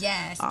 That's it.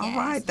 Yes. All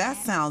right. That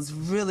sounds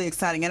really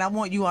exciting. And I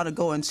want you all to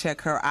go and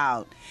check her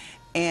out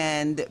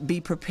and be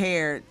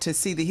prepared to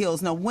see The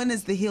Hills. Now, when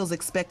is The Hills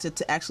expected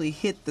to actually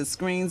hit the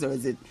screens, or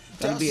is it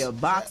going to be a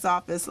box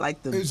office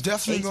like the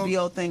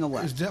HBO thing, or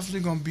what? It's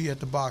definitely going to be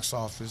at the box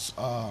office.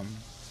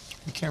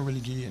 We can't really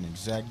give you an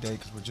exact date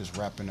because we're just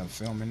wrapping up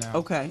filming now.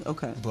 Okay.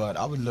 But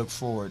I would look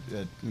forward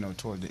at,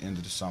 toward the end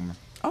of the summer.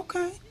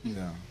 Okay.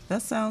 Yeah.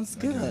 That sounds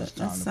good. It's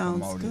time That to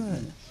sounds promote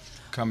good. it.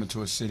 Coming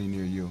to a city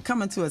near you.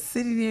 Coming to a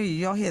city near you.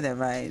 Y'all hear that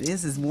right?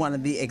 This is one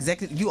of the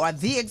executive. You are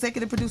the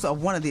executive producer or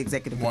one of the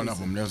executive producers? One of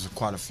them. There's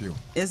quite a few.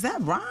 Is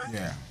that right?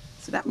 Yeah.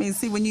 So that means,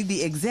 see, when you're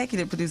the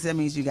executive producer, that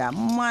means you got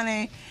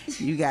money,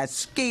 you got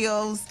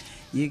skills,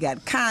 you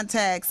got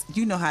contacts,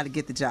 you know how to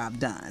get the job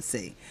done,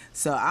 see.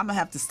 So I'm going to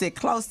have to stick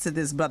close to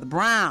this brother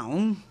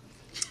Brown,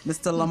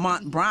 Mr.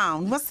 Lamont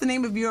Brown. What's the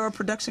name of your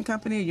production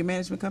company or your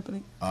management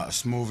company?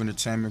 Smooth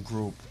Entertainment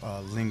Group,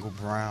 Lingle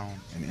Brown,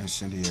 and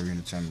Incendiary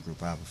Entertainment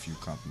Group. I have a few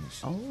companies.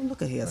 Oh,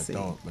 look at here, see.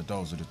 But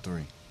those are the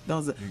three.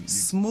 Those are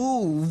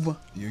Smooth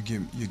You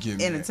give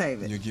me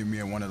Entertainment. You give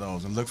me one of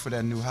those, and look for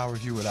that new Howard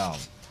Hewitt album.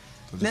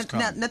 Now,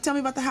 tell me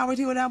about the Howard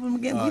Hewitt album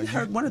again. We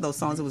heard one of those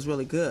songs. It was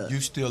really good.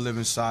 You Still Live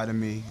Inside of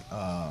Me.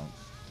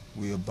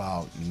 We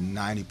about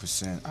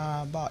 90%,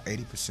 about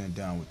 80%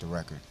 done with the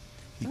record.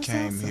 He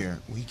came here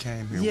with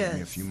me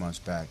a few months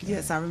back.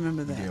 Yes, I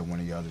remember that. He did one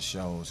of your other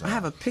shows. I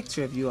have a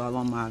picture of you all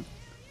on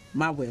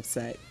my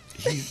website.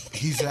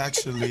 He's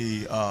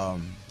actually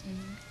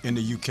in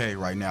the UK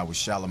right now with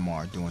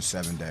Shalimar doing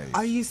 7 days.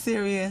 Are you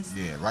serious?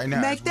 Yeah, right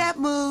now. Make that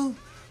move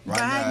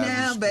right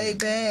now,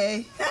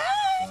 baby. Hey,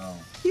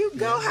 you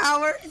go,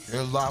 Howard.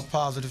 There's a lot of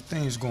positive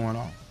things going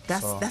on.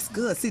 That's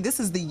good. See, this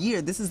is the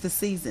year. This is the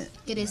season.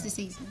 It is the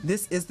season.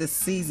 This is the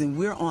season.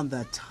 We're on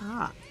the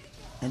top.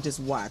 And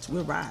just watch.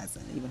 We're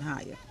rising even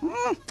higher.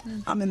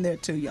 I'm in there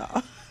too,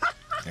 y'all.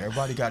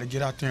 Everybody got to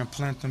get out there and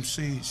plant them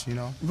seeds,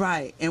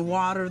 Right, and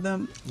water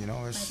them.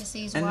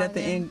 It's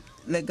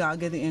let God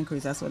get the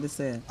increase. That's what it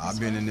said.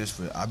 I've been in this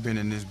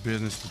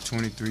business for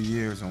 23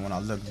 years, and when I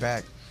look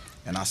back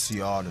and I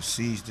see all the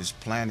seeds this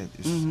planet,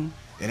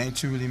 it ain't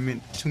too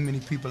many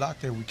people out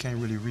there we can't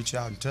really reach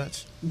out and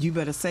touch. You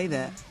better say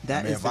that.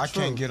 If I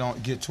can't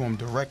get to them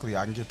directly,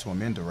 I can get to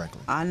them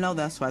indirectly. I know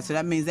that's right. So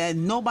that means that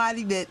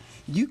nobody that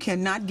you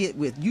cannot get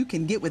with. You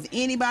can get with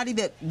anybody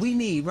that we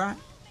need, right?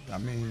 I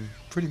mean,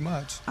 pretty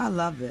much. I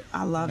love it.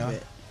 I love You know?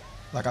 it.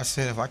 Like I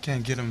said, if I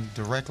can't get them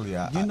directly, You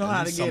know at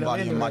how least to get 'em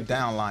somebody in my indirectly.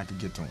 downline could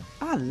get to them.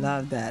 I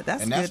love that.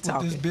 That's And good that's what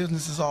talking. this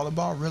business is all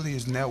about, really,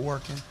 is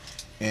networking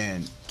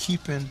and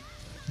keeping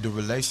the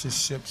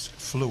relationships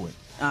fluid.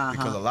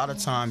 Because a lot of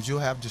times you'll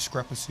have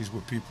discrepancies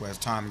with people as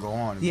time go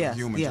on. And Yes,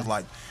 we're human, yes. just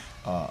like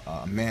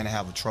a man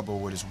have a trouble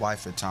with his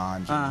wife at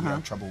times, and we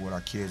have trouble with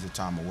our kids at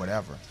times or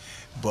whatever.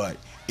 But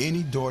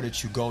any door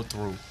that you go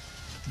through,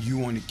 you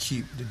want to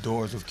keep the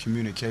doors of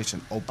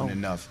communication open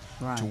enough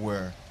right. to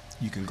where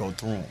you can go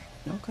through them.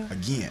 Okay.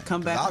 Again.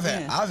 Come back 'Cause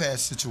again. I've had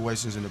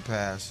situations in the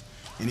past.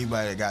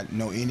 Anybody that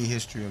know any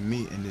history of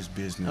me in this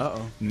business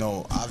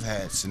know I've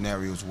had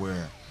scenarios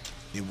where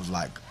it was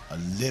like a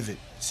livid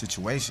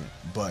situation,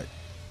 but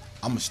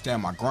I'm gonna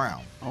stand my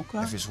ground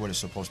if it's what it's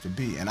supposed to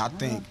be. And I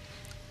think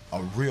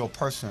a real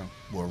person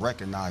will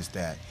recognize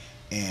that.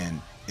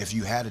 And if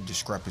you had a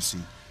discrepancy,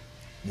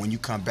 when you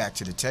come back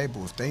to the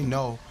table, if they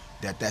know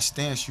that that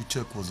stance you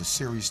took was a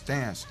serious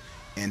stance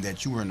and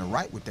that you were in the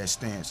right with that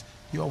stance,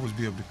 you always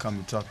be able to come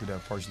and talk to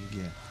that person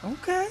again.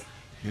 Okay.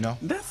 You know?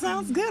 That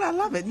sounds good. I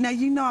love it. Now,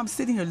 you know I'm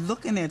sitting here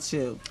looking at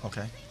you.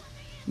 Okay.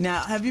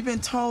 Now, have you been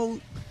told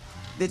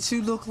that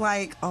you look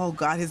like, oh,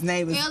 God, his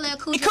name is... LL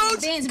Cool J.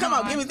 Cool, come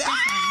on, give me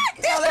that.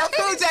 LL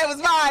Cool J was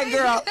mine,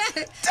 girl.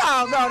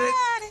 Doggone it.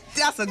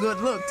 That's a good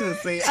look, too,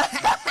 see.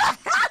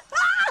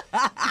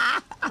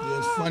 Yeah,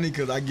 it's funny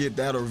because I get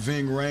that or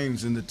Ving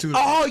Rhames and the two.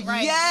 Oh,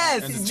 Right.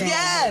 yes, And the two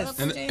yes.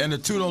 and the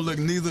two don't look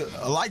neither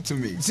alike to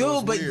me. So Dude,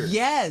 it's but weird.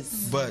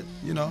 yes. But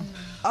you know.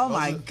 Oh, those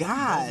my are- those are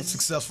gosh.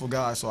 successful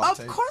guys, so I'll Of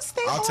take it. course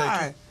they I'll are.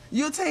 Take it.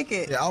 You'll take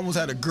it. Yeah, I almost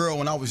had a girl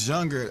when I was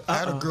younger. I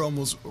had a girl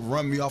almost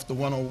run me off the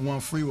 101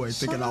 freeway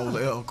thinking I was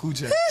LL Cool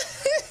J.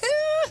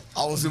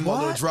 I was in my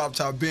little What? drop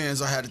top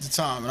Benz I had at the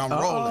time, and I'm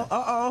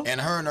rolling.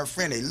 And her and her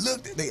friend,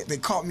 they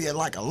caught me at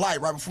like a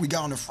light right before we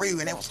got on the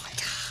freeway, and they was like,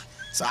 ah.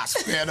 So I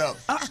sped up.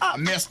 I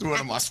messed with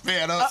them. I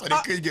sped up so they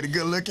couldn't get a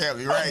good look at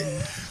me, right?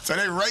 So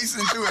they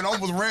racing through and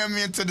almost ran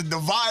me into the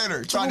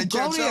divider trying to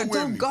Don't catch go there, up with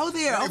don't me. go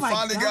there. And Oh, they my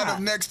finally got God. up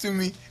next to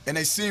me, and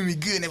they seen me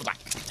good, and they was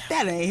like,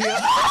 That ain't him.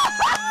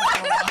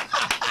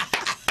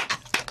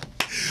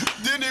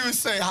 didn't even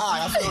say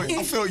hi.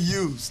 I feel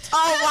used.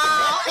 Oh,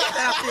 wow.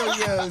 I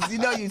feel used. You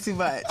know you too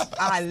much.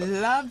 I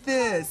love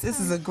this. This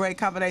is a great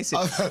combination.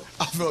 I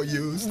felt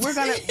used. We're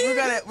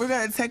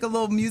gonna take a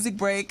little music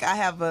break. I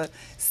have a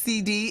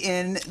CD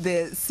in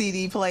the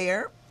CD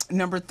player.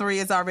 Number 3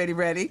 is already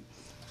ready.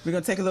 We're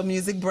gonna take a little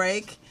music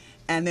break,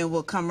 and then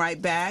we'll come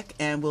right back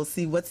and we'll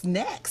see what's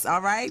next.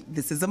 All right?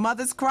 This is a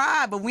mother's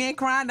cry, but we ain't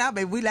crying now,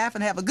 baby. We laugh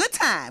and have a good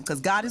time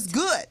because God is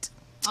good.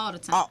 All the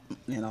time.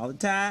 And all the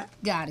time.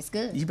 God is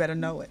good. You better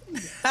know it.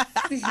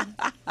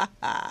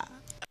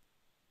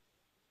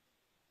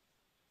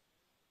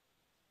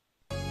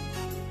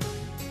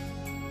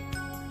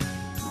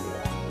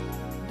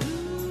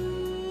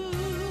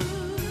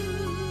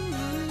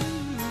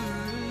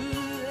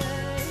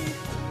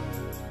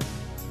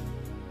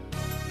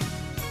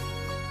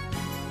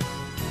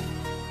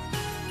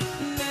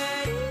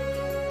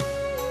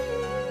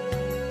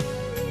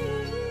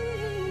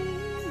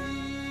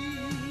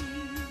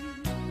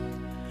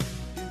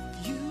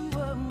 You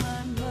were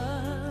my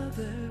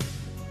mother.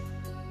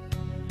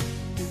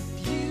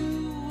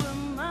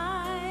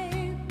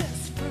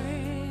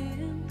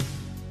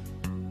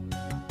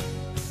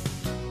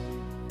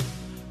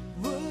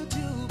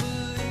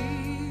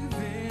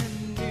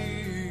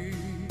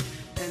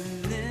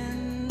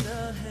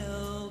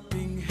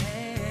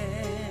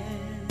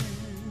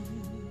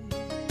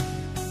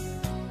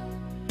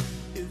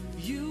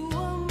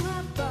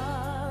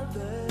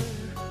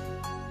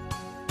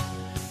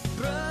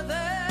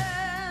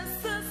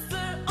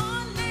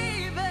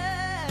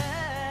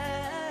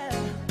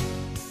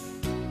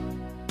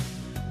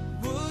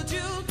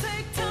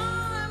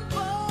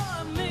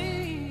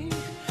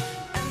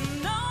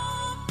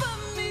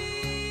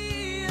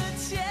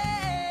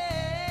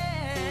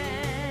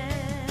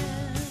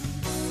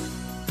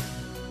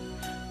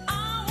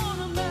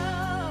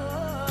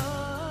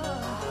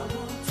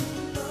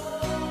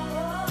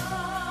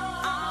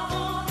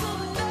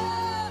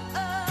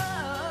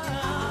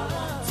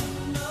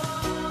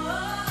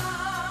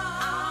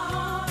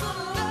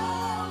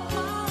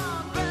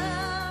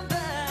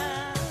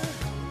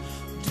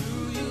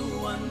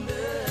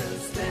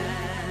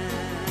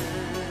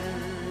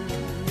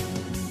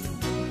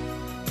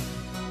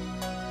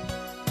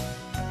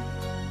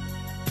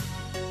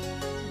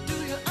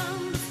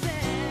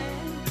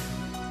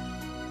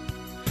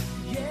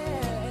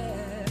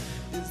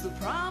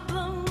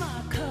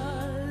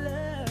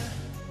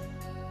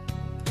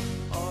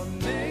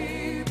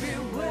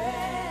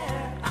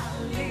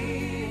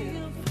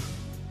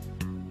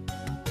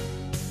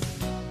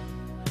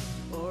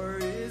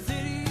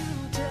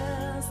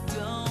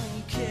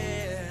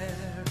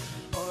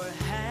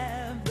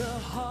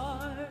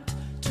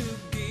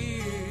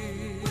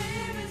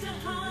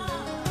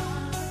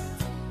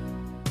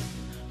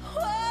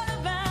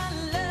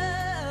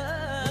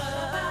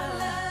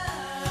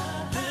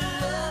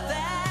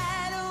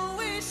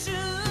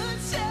 should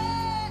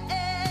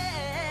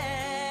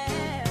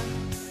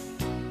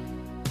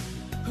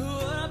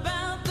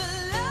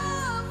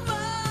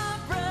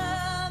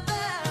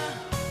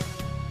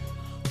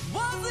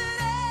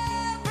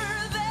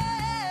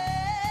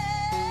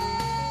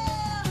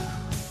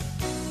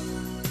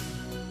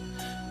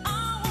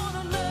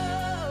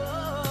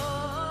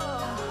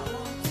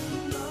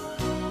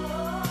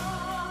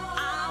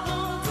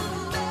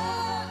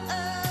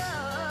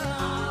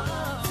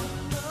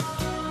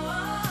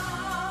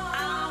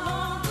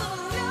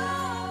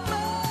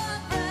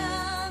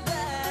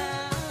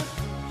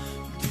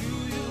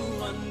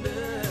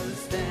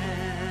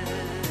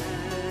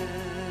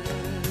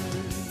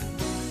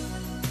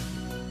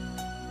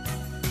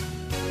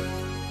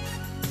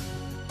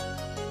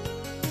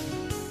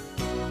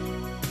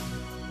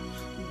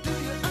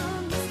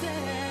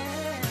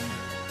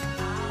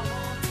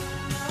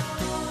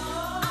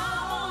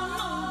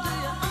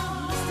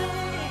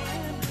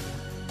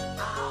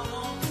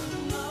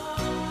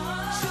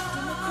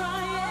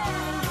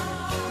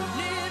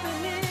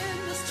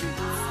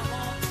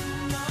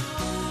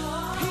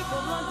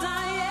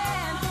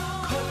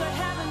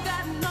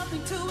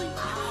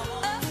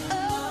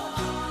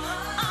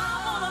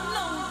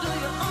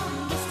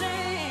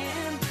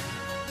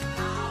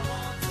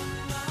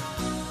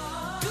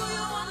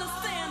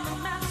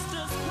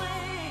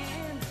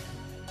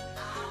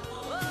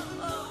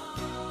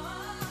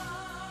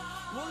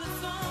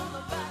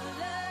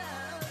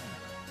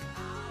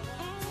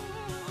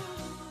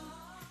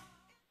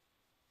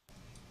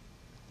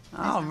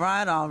All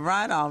right, all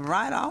right, all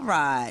right, all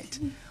right.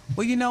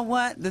 Well, you know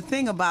what? The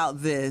thing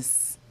about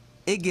this,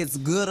 it gets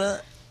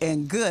gooder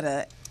and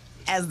gooder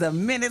as the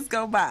minutes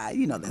go by.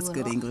 You know that's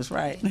good English,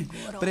 right?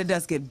 But it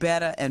does get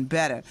better and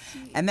better.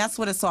 And that's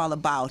what it's all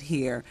about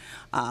here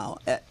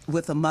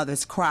with A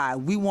Mother's Cry.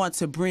 We want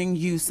to bring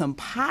you some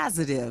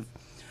positive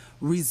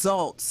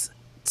results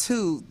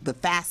to the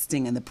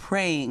fasting and the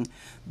praying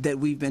that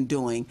we've been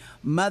doing.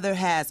 Mother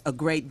has a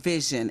great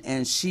vision,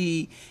 and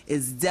she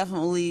is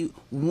definitely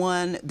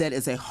one that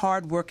is a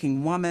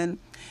hardworking woman.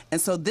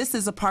 And so this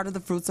is a part of the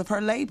fruits of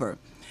her labor.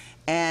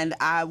 And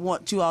I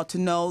want you all to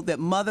know that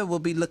Mother will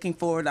be looking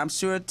forward, I'm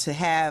sure, to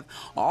have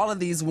all of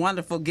these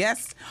wonderful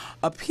guests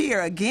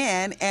appear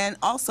again and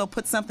also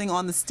put something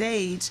on the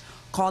stage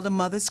called A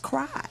Mother's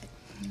Cry.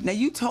 Now,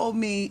 you told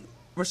me,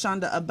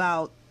 Rashonda,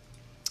 about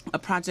a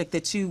project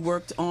that you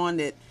worked on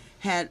that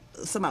had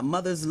some about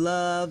mother's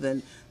love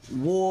and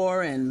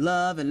war and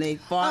love, and they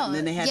fought, and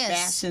then they had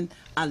fashion.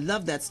 I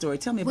love that story.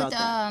 Tell me about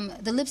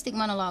that. The Lipstick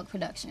Monologue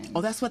production.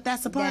 Oh, that's what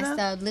that's a part of?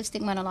 That's the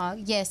Lipstick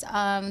Monologue. Yes.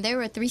 There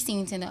were 3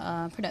 scenes in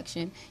the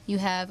production. You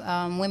have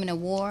women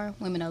of war,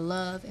 women of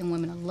love, and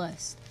women of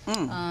lust.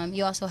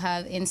 You also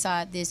have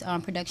inside this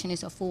production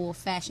is a full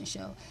fashion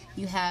show.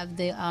 You have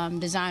the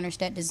designers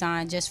that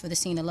design just for the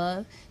scene of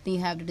love. Then you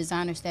have the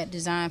designers that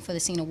design for the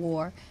scene of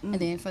war, and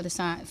then for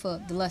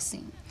the lust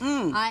scene.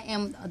 I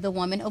am the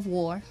woman of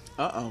war.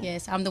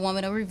 Yes, I'm the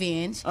woman of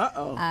revenge.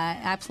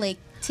 I play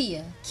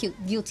Tia,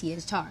 guilty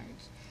as charged.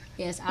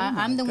 Yes,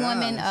 I'm the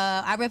woman.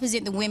 I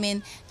represent the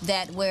women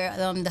that where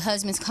the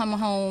husbands come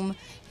home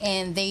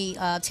and they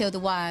tell the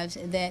wives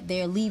that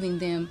they're leaving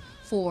them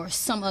for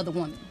some other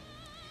woman.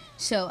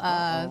 So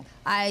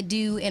I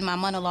do in my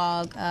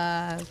monologue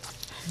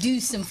do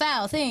some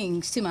foul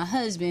things to my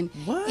husband,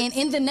 and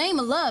in the name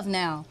of love.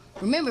 Now,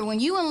 remember, when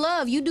you in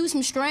love, you do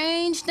some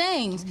strange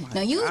things.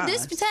 Now,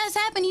 this has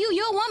happened to you.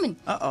 You're a woman.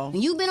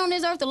 And you've been on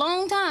this earth a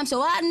long time,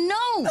 so I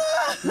know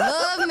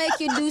love make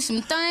you do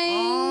some things.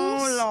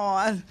 Oh,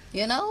 Lord.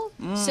 You know?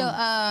 So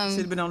should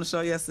have been on the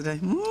show yesterday.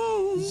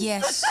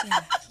 Yes.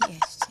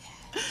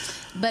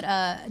 But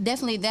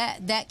definitely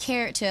that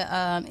character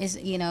is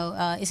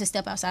is a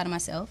step outside of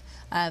myself.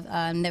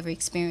 I've never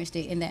experienced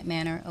it in that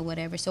manner or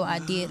whatever, so I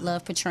did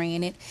love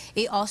portraying it.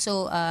 It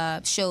also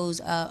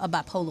shows a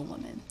bipolar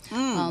woman,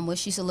 where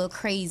she's a little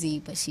crazy,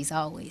 but she's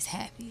always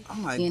happy. Oh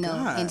my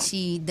God. And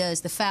she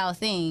does the foul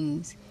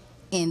things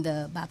in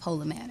the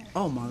bipolar manner.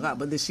 Oh my God!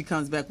 But then she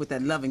comes back with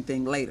that loving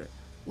thing later.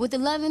 With the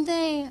loving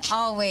thing,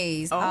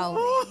 always.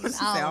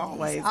 It's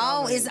always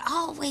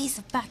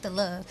about the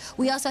love.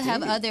 We also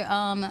have other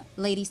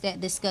ladies that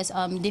discuss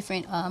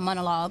different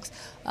monologues.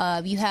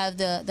 You have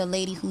the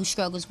lady who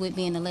struggles with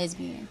being a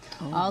lesbian.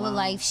 All her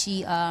life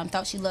she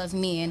thought she loved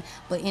men,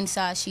 but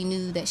inside she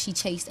knew that she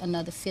chased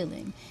another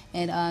feeling.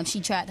 And she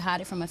tried to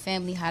hide it from her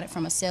family, hide it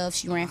from herself.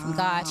 She ran from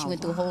God. She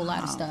went through a whole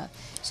lot of stuff.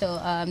 So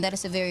that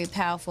is a very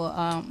powerful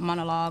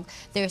monologue.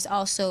 There's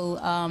also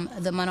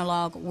the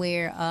monologue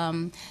where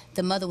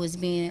the mother was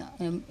being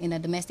in a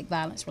domestic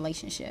violence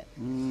relationship.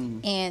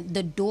 And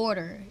the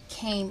daughter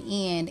came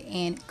in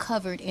and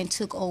covered and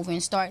took over and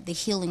started the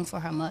healing for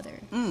her mother.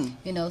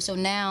 You know, so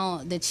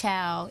now the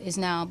child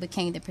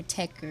became the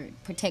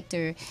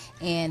protector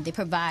and the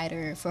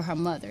provider for her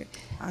mother.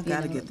 I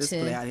got to get this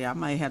play out here. I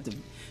might have to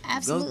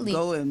Absolutely.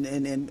 go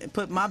and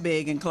put my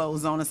bag and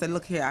clothes on and say,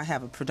 look here, I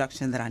have a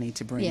production that I need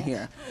to bring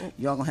here.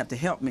 Y'all gonna have to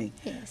help me.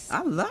 Yes.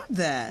 I love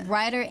that.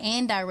 Writer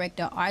and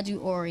director Audrey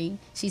Ori.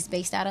 She's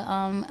based out of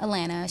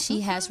Atlanta.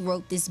 She has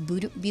wrote this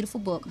beautiful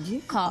book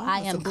called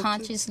I Am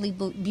Consciously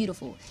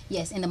Beautiful.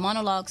 Yes, and the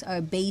monologues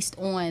are based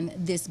on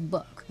this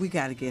book. We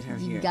got to get her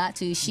here. You got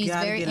to. She's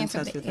very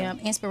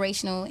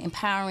inspirational,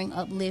 empowering,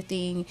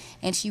 uplifting,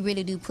 and she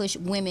really do push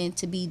women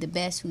to be the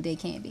best who they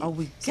can be. Oh,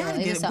 we got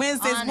to get it.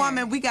 Wednesday's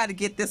Woman. We got to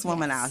get this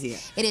woman out here.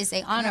 It is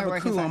an honor. I have a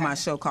working crew for on her. my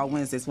show called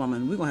Wednesday's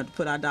Woman. We're gonna have to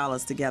put our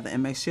dollars together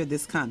and make sure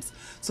this comes.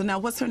 So now,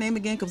 what's her name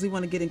again? Because we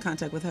want to get in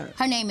contact with her.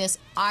 Her name is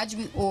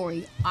Audrey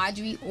Ori.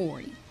 Audrey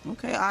Ori.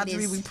 Okay,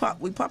 Audrey, we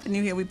pumping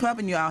you here. We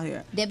pumping you out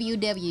here.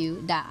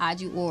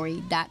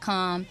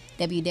 www.audreyori.com.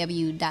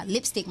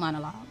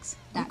 www.lipstickmonologues.com.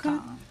 Okay.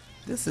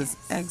 This is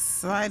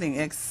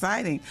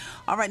exciting.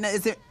 All right, now,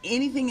 is there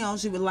anything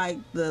else you would like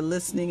the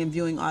listening and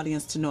viewing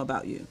audience to know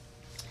about you?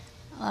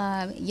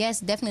 Yes,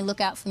 definitely look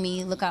out for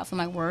me. Look out for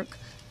my work.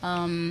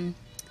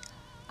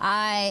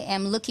 I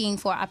am looking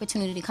for an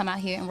opportunity to come out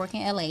here and work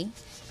in LA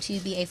to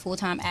be a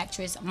full-time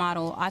actress,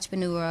 model,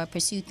 entrepreneur,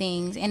 pursue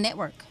things, and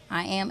network.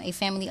 I am a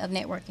family of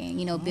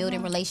networking,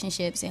 building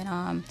relationships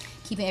and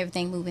keeping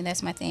everything moving.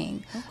 That's my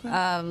thing.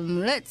 Okay.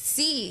 Let's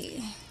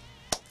see.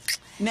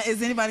 Now,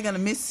 is anybody going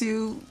to miss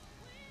you?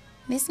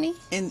 Miss me?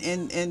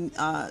 In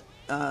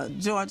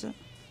Georgia?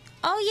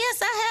 Oh,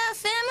 yes, I have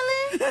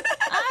family.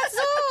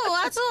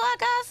 I do. I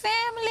got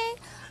family.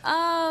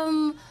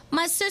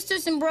 My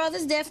sisters and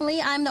brothers,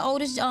 definitely. I'm the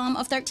oldest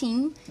of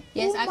 13.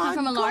 Yes, I come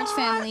from a large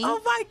family. Oh,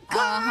 my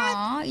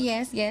God.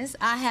 Yes.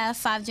 I have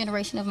 5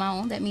 generations of my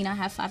own. That means I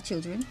have 5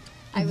 children.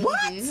 I really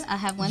What? do. I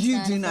have one You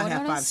son. do and not 4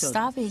 have daughters. 5 children.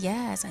 Stop it.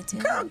 Yes, I do.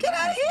 Girl, get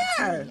out of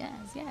here.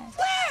 Yes.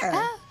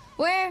 Where?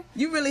 Where?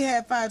 You really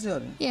had 5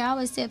 children. Yeah, I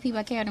always tell people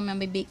I carry them on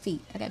my big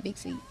feet. I got big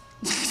feet.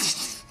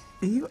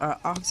 You are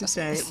off the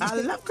chain. I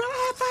love, girl,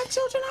 I have 5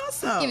 children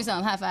also. Give me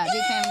some. High five.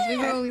 Big families.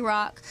 We rule, we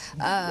rock.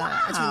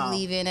 I truly Wow.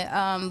 believe in it.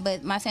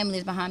 But my family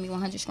is behind me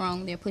 100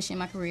 strong. They're pushing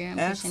my career. And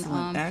Excellent,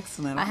 pushing,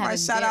 excellent. I All have right,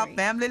 a shout out very,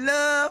 family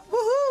love.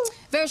 Woohoo.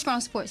 very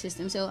strong support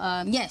system. So,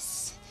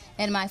 yes.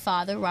 And my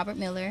father, Robert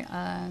Miller,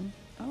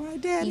 All right,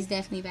 Daddy. he's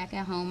definitely back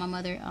at home. My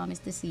mother is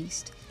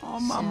deceased. Oh,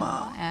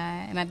 mama. So,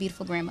 and my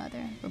beautiful grandmother,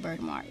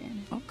 Roberta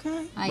Martin.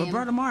 Okay. I am-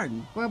 Roberta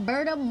Martin.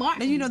 Roberta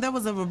Martin. And you know, there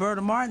was a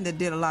Roberta Martin that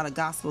did a lot of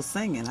gospel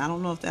singing. I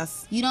don't know if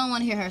that's. You don't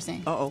want to hear her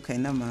sing. Oh, okay,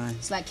 never mind.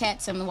 It's like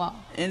cats on the wall.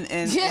 And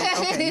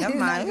okay, never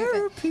mind.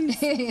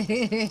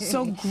 Peace.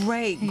 So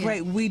great.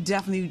 We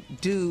definitely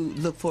do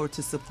look forward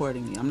to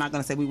supporting you. I'm not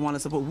going to say we want to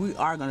support. We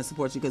are going to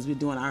support you because we're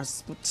doing our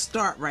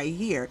start right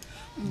here.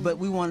 But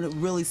we want to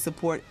really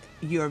support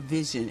your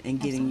vision and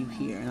getting you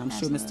here. And I'm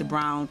sure Mr.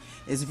 Brown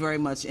is very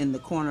much in the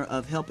corner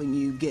of helping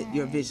you get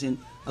your vision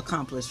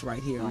accomplished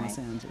right here in Los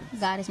Angeles.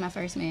 God is my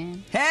first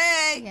man.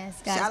 Hey!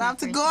 Yes, God is Shout my out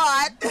to first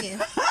God. man.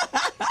 Yes.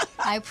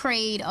 I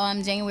prayed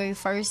on January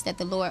 1st that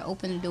the Lord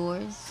open the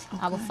doors.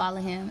 I will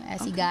follow him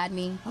as he guide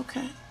me.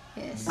 Okay.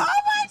 Yes. Oh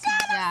my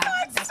God, God.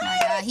 I'm so That's my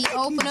excited. God. He Thank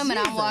opened you, them and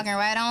I'm Jesus. walking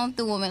right on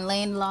through them and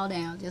laying the law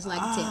down just like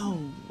the tip. Oh,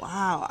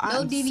 wow. No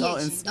I'm deviation. so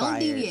inspired. Don't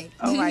deviate.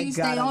 Oh my God.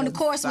 Stay on I'm the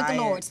course with the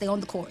inspired. Lord. Stay on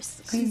the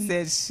course. She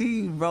said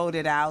she wrote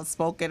it out,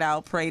 spoke it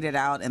out, prayed it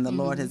out, and the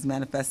Lord is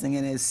manifesting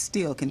and is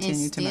still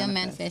continuing It's to still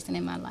manifest. manifesting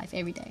in my life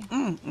every day.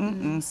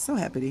 So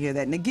happy to hear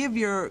that. Now give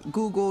your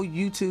Google,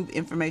 YouTube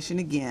information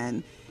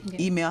again,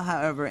 email,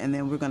 however, and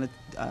then we're going to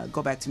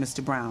go back to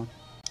Mr. Brown.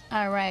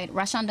 All right.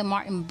 Rashonda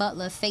Martin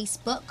Butler,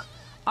 Facebook,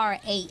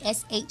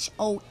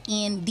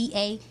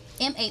 RASHONDA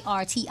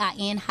MARTIN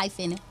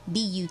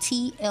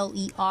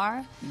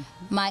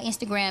My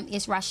Instagram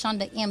is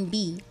Rashonda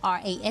MB,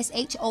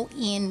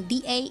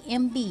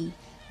 RASHONDAMB.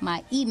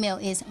 My email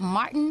is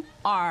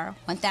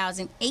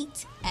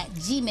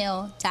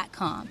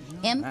martinr1008@gmail.com.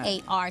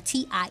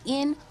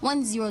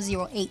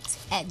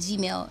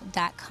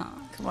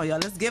 MARTIN1008@gmail.com. Come on, y'all.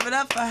 Let's give it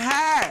up for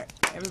her.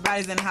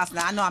 Everybody's in the house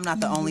now. I know I'm not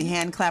the only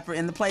hand clapper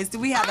in the place. Do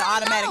we have the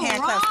automatic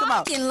hand claps? Come on.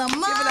 Rockin' Give it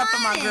up for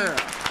my Lamont. girl.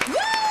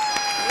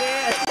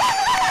 Yeah.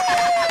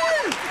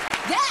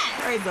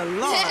 Yes. Praise the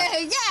Lord.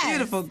 Yes.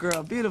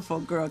 Beautiful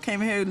girl. Came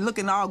here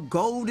looking all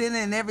golden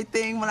and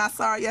everything. When I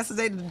saw her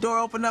yesterday, the door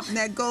opened up and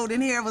that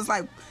golden hair was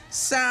like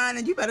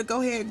shining. You better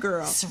go ahead,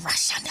 girl. It's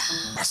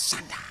Rashonda. That's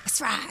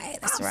right.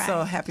 That's I'm right.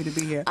 so happy to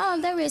be here.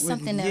 There is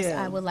something else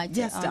yeah. I would like to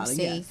Yes, darling,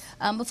 say.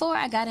 yes. Before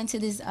I got into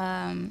this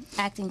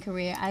acting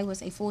career, I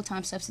was a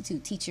full-time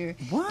substitute teacher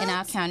What? in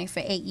our county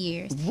for 8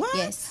 years. What?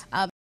 Yes.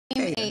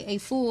 became a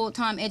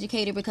full-time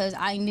educator because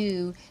I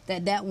knew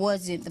that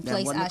wasn't the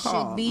place wasn't I the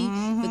call. should be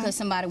because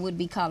somebody would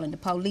be calling the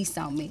police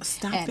on me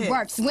Stop at it.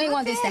 work. So we didn't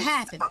want this to Stop it.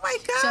 happen. Oh my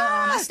God. So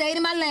I stayed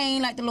in my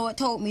lane like the Lord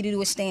told me to do,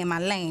 is stay in my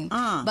lane.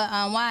 But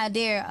while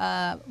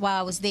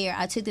I was there,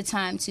 I took the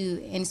time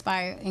to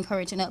inspire,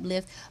 encourage, and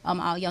uplift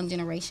our young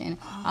generation.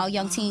 Our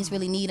young teens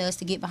really need us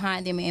to get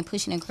behind them and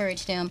push and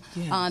encourage them.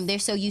 Yes. They're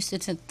so used to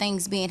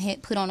things being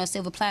put on a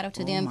silver platter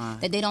to them my.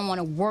 that they don't want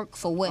to work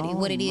for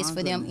what it is my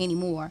for them goodness.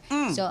 anymore.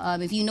 So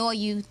if you know a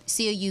youth,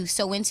 see a youth,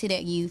 sow into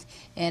that youth,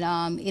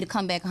 and it'll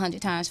come back 100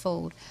 times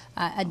fold.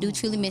 I do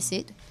truly miss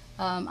it.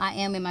 I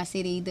am in my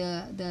city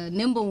the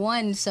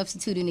 #1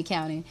 substitute in the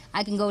county.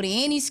 I can go to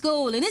any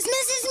school and it's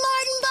Mrs.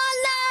 Martin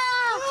Butler.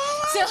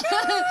 So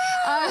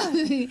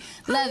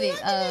love it.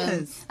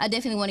 goodness. I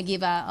definitely want to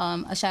give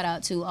out a shout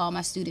out to all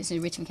my students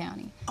in Richmond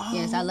County.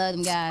 Yes, I love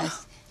them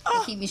guys. They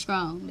keep me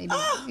strong. They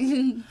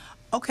do.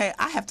 Okay,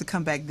 I have to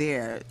come back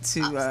there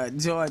to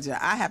Georgia.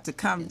 I have to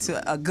come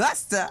to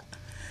Augusta,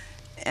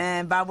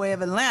 and by way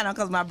of Atlanta,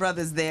 because my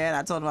brother's there, and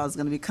I told him I was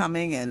going to be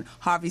coming, and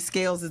Harvey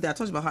Scales is there. I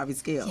told you about Harvey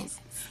Scales.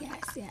 Yes.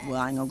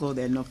 Well, I ain't going to go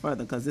there no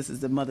further because this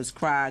is the Mother's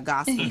Cry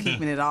gospel,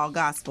 keeping it all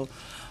gospel.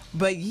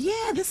 But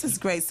yeah, this is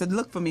great. So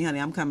look for me, honey.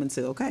 I'm coming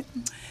too, okay?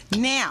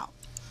 Now,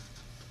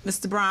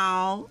 Mr.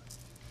 Brown.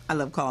 I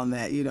love calling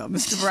that,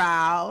 Mr.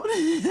 Brown.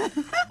 I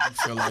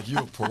feel like you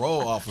a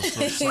parole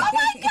officer. So Oh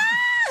my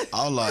God!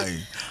 I'm like,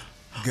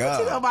 God.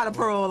 You know about a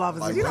parole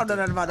officer. Like, You what don't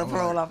know the- nothing about a I'm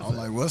parole like- officer. I'm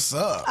like, what's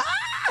up?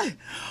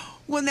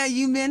 Well, now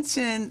you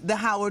mentioned the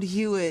Howard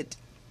Hewitt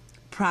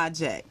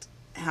project,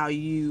 how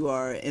you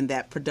are in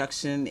that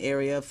production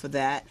area for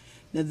that.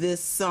 Now, this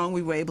song,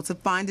 we were able to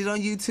find it on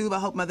YouTube. I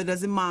hope Mother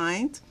doesn't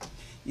mind.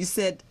 You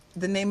said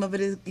the name of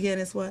it again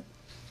is what?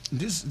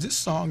 This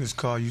song is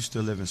called "You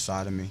Still Live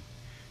Inside of Me,"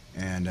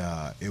 and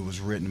it was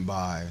written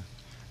by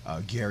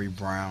Gary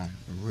Brown,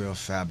 a real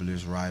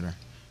fabulous writer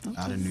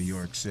out of New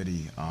York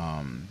City.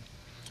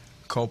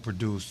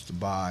 Co-produced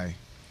by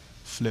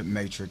Flip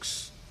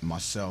Matrix,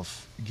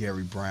 myself,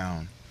 Gary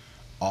Brown,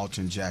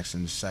 Alton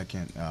Jackson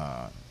II,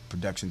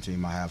 production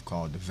team I have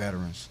called The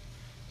Veterans.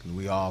 'Cause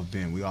we all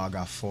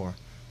got 4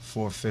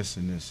 4/5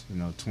 in this,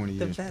 20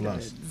 years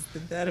plus. The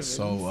veterans.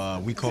 So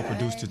we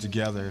co-produced it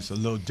together. It's a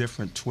little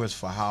different twist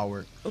for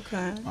Howard.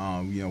 Okay.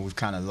 We've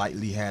kind of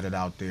lightly had it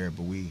out there,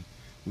 but we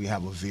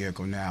have a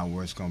vehicle now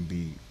where it's going to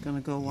be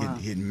go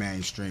hitting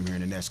mainstream here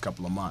in the next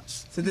couple of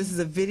months. So this is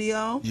a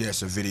video? Yeah,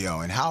 it's a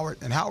video. And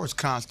Howard's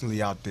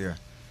constantly out there,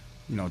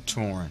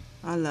 touring.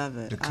 I love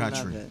it. The country.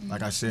 I love it.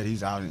 Like I said,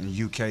 he's out in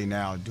the UK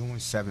now doing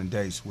 7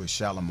 days with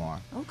Shalimar.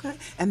 Okay.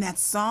 And that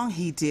song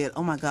he did,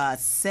 oh my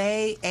God,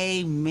 Say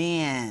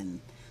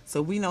Amen.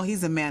 So we know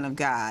he's a man of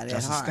God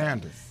That's at a heart.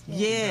 standard.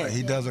 Yeah.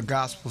 He does a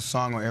gospel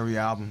song on every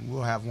album.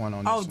 We'll have one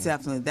on this one.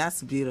 Definitely.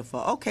 That's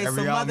beautiful. Okay,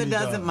 Every so album Mother he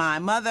doesn't does.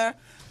 mind. Mother,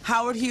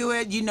 Howard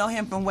Hewitt, you know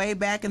him from way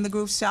back in the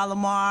group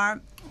Shalimar.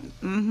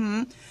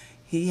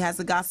 He has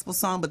a gospel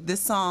song, but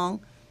this song,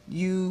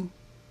 you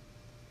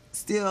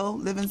still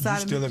live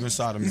inside of me. Still live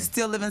inside of me. You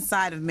still live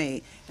inside of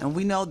me. And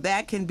we know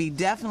that can be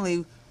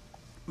definitely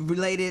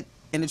related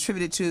and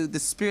attributed to the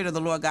Spirit of the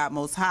Lord God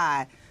Most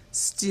High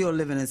still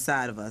living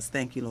inside of us.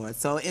 Thank you, Lord.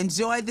 So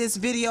enjoy this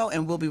video,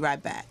 and we'll be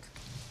right back.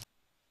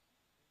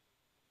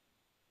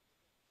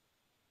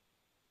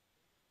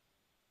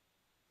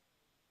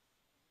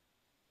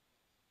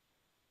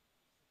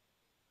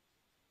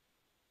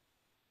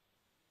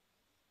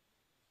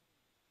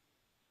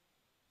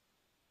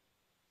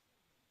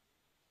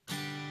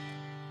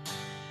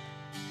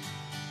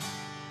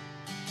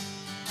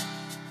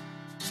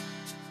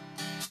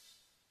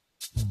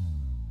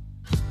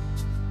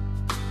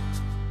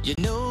 You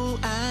know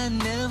I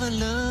never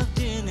loved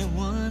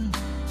anyone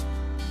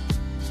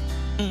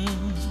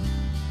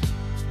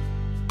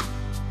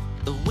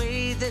the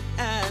way that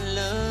I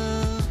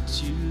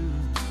loved you.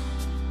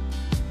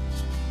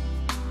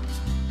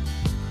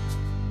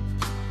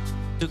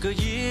 Took a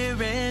year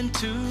and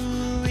 2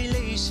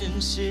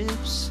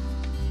 relationships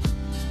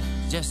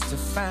just to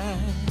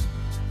find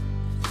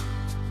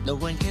no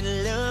one can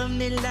love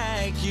me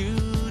like you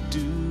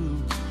do.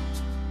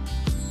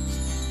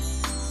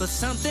 But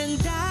something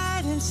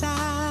died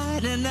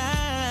inside and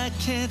I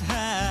can't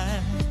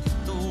hide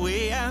the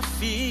way I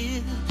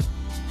feel.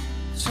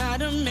 Try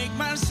to make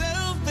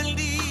myself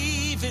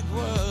believe it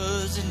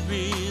wasn't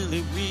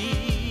really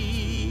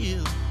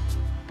real.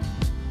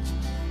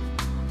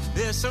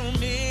 There's so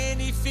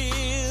many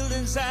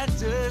feelings I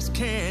just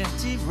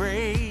can't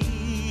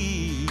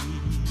erase.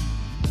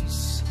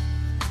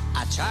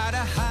 I try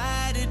to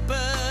hide it,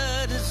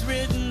 but it's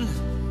written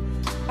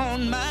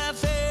on my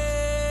face.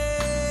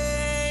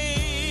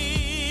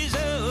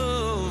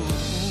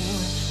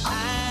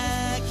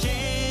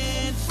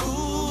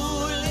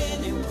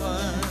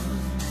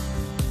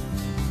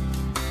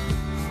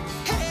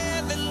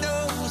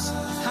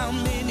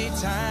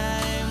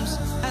 Times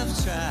I've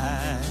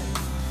tried.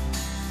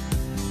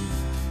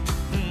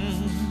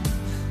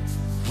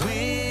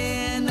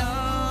 When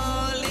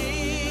all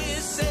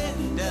is said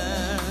and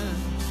done,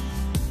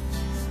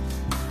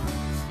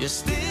 you're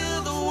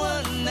still the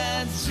one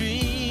I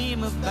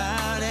dream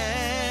about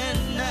at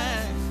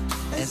night.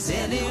 As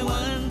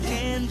anyone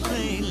can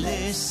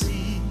plainly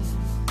see,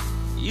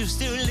 you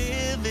still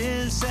live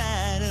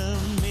inside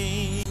of me.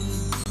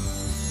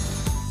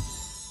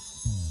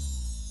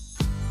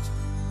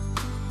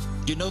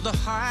 You know the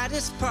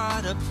hardest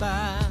part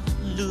about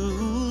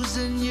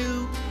losing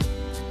you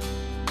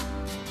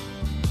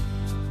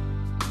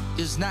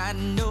is not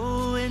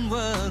knowing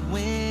what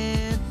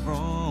went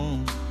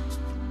wrong.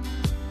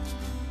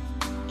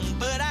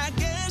 But I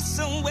guess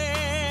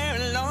somewhere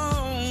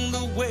along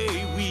the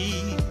way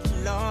we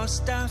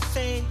lost our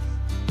faith.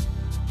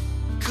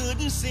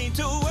 Couldn't seem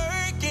to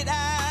work it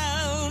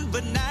out,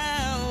 but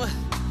now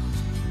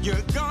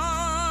you're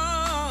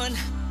gone.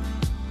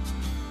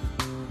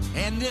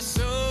 And there's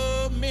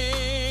so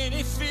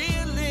many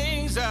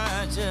feelings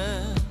I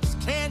just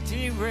can't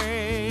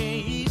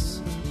erase.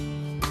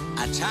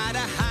 I try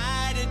to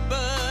hide it,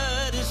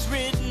 but it's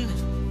written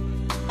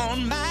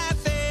on my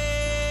face.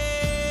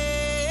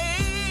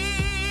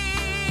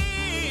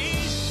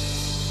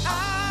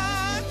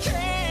 I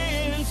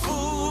can't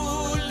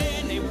fool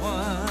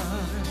anyone.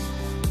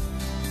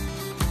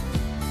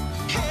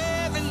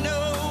 Heaven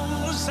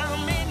knows how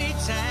many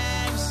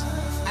times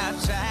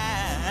I've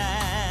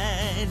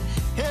tried.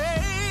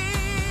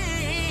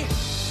 Hey,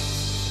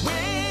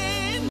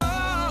 when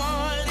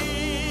all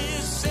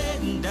is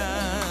said and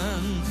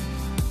done,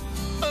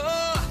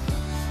 oh,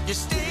 you're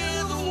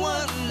still the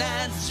one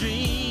I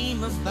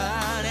dream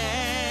about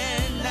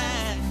at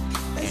night.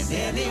 And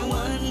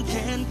anyone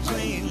can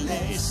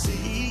plainly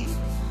see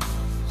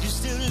you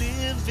still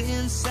live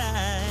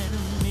inside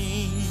of me.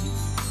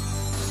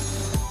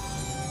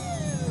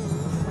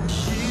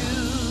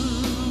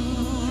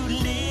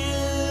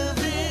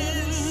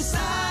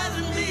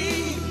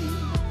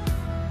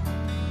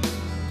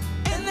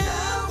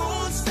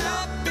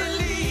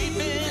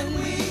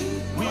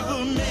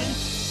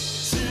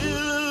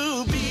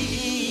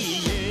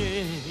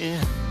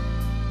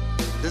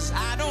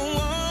 I don't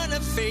wanna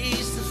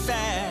face the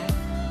fact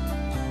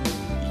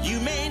you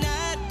may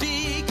not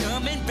be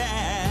coming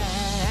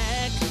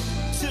back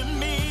to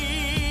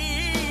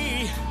me.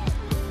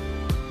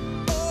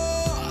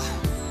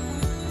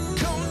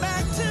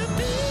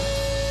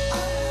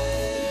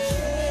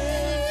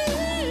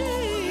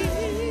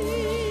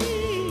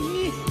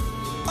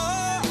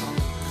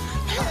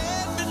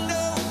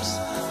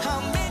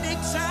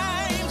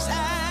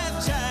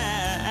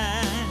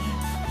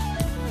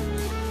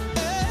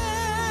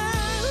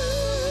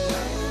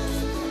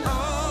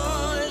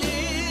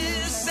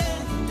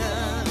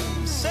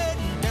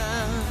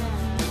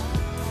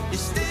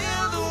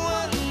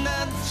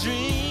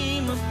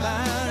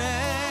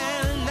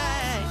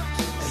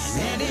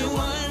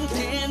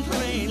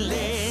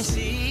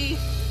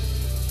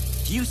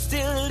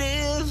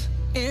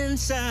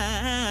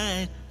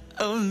 inside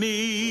of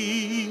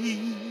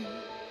me.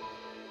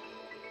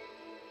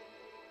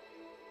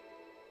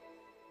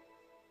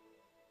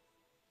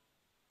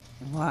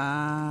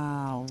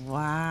 Wow,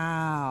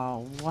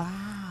 wow,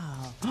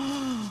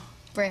 wow.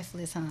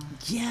 Breathless, huh?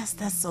 Yes,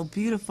 that's so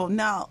beautiful.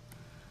 Now,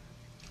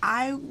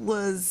 I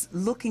was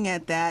looking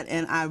at that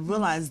and I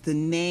realized the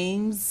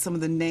names, some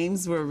of the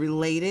names were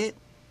related.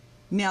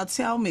 Now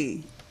tell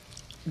me,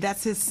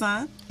 that's his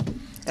son?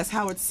 That's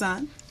Howard's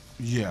son?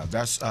 Yeah,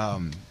 that's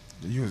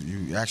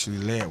you actually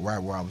led right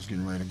where I was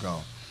getting ready to go.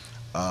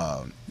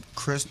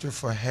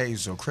 Christopher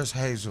Hazel. Chris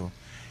Hazel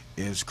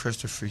is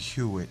Christopher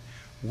Hewitt,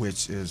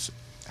 which is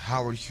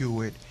Howard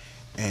Hewitt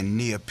and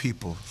Nia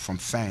People from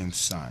Fame's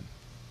son.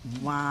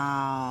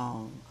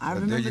 Wow. I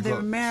But remember they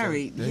were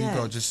married. So there you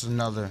go, just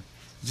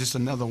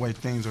another way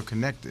things are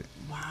connected.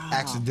 Wow.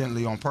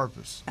 Accidentally on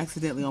purpose.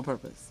 Accidentally on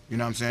purpose. You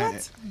know what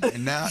I'm saying?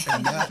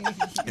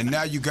 And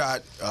now you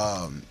got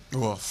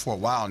well, for a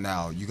while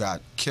now, you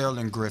got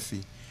Carolyn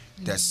Griffey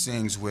that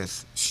sings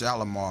with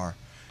Shalimar.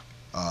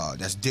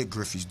 That's Dick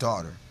Griffey's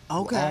daughter.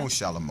 Okay. Who owns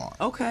Shalimar.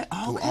 Okay.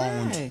 Who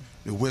owned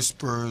The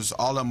Whispers.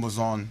 All of them was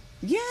on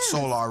Yes,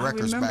 Solar I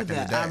Records remember back in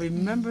that. the day. I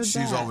remember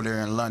She's that. over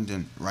there in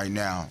London right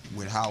now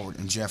with Howard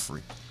and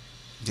Jeffrey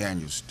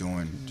Daniels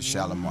doing the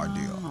Shalimar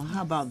deal. Oh,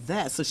 how about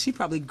that? So she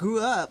probably grew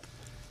up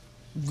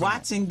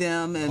watching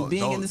them and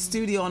being in the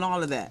studio and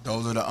all of that.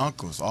 Those are the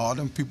uncles. All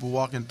them people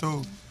walking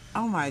through.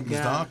 Oh my It was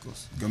the God.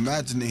 uncles. You can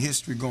imagine the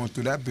history going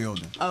through that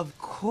building. Of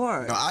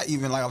course. You know, I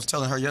even, like I was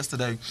telling her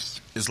yesterday,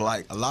 it's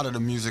like a lot of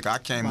the music I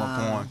came up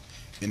Wow. on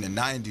in the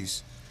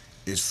 90s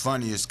is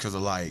funniest because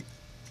of like,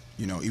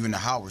 you know, even the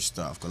Howard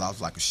stuff, because I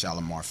was like a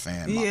Shalimar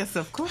fan. Yes,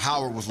 of course.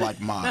 Howard was like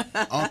my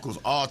uncle's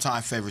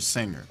all-time favorite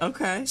singer.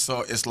 Okay.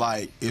 So it's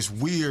like, it's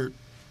weird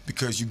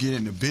because you get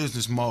into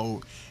business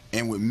mode,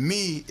 and with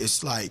me,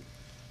 it's like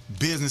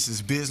business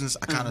is business.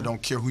 I kind of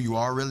don't care who you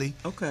are really.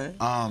 Okay.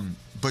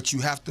 But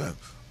you have to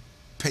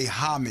pay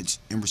homage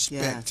and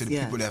respect Yes, to the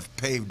yes. people that have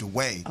paved the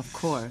way. Of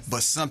course.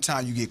 But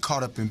sometimes you get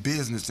caught up in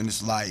business, and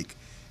it's like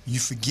you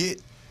forget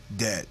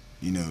that,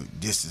 you know,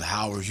 this is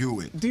Howard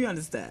Hewitt. Do you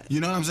understand? You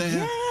know what I'm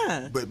saying?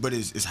 Yeah. But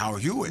it's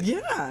Howard Hewitt.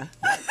 Yeah.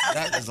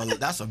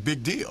 That's a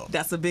big deal.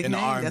 That's a big in the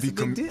name. R&B That's a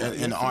big deal. in Yes,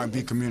 the it R&B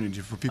is.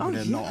 community for people Oh,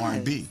 that know yes.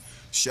 R&B.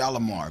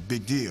 Shalimar,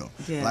 big deal.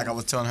 Yeah. Like I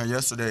was telling her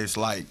yesterday, it's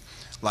like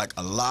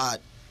a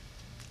lot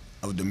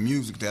of the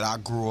music that I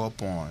grew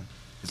up on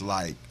is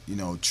like, you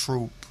know,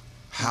 Troop,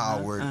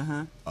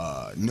 Howard,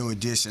 New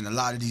Edition. A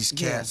lot of these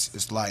cats, Yes.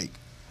 it's like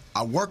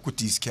I work with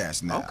these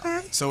cats now.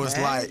 Okay. So it's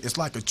Hey.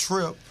 like a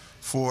trip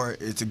for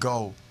it to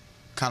go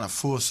kind of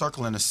full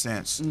circle in a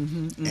sense,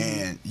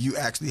 and you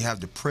actually have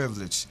the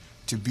privilege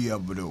to be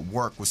able to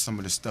work with some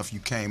of the stuff you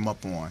came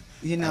up on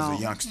You know, as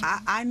a youngster.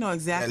 I know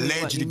exactly That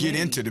led what you to get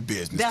mean. into the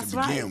business That's to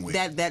begin right.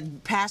 with.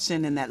 That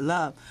passion and that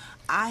love.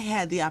 I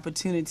had the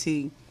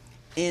opportunity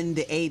in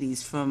the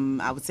 80s, from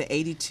I would say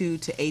 82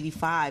 to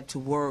 85, to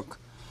work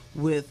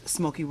with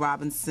Smokey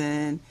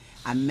Robinson.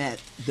 I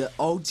met the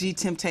OG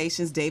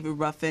Temptations, David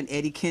Ruffin,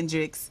 Eddie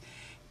Kendricks,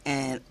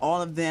 and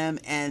all of them,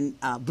 and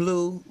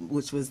Blue,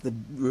 which was the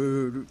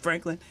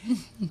Franklin.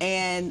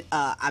 And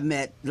I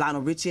met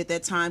Lionel Richie at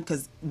that time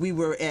because we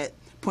were at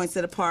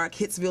Poinsettia Park.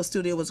 Hitsville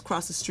Studio was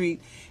across the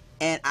street.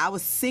 And I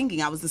was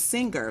singing. I was the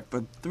singer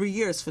for 3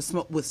 years for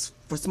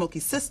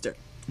Smokey's sister,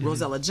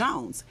 Rosella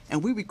Jones.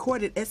 And we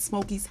recorded at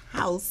Smokey's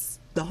house,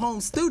 the home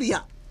studio.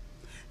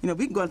 You know,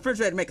 we can go in the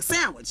refrigerator and make a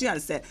sandwich, you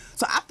understand?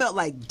 So I felt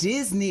like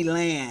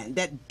Disneyland,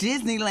 that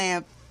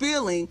Disneyland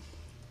feeling.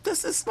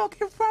 This is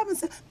Smokey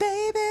Robinson.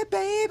 Baby,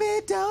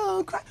 baby,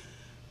 don't cry.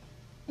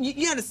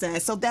 You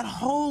understand? So that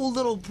whole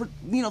little,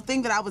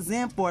 thing that I was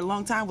in for a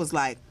long time was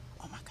like,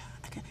 oh my God,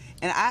 I can't.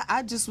 And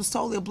I just was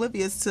totally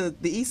oblivious to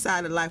the east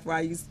side of life where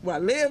I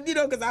lived,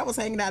 because I was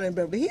hanging out in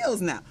Beverly Hills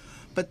now.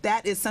 But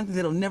that is something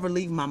that'll never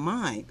leave my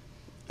mind.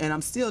 And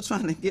I'm still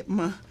trying to get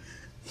my,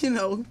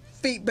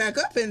 feet back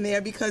up in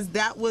there, because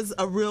that was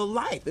a real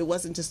life. It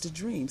wasn't just a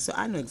dream. So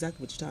I know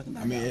exactly what you're talking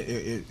about. I mean,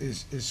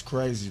 it's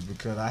crazy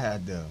because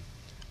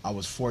I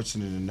was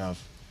fortunate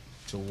enough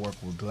to work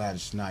with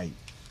Gladys Knight,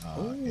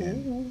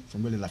 and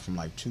from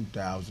like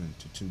 2000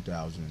 to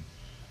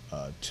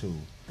 2002.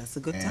 That's a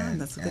good time.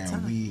 That's a good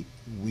time. And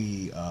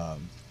we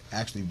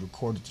actually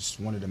recorded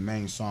one of the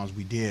main songs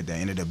we did that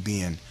ended up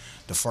being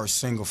the first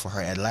single for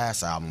her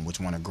last album,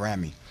 which won a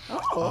Grammy.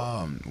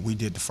 We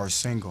did the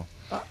first single.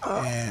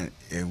 And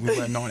if we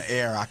weren't on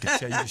air, I could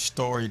tell you the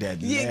story that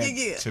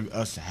led to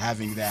us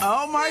having that.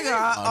 Oh my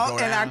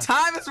God! And our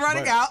time is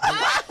running out.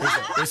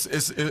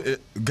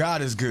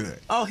 God is good.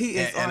 Oh, He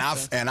is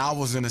awesome. And I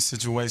was in a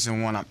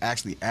situation when I'm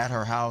actually at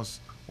her house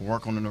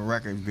working on the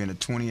record, being a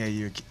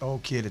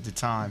 28-year-old kid at the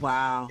time.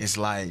 Wow. It's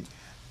like,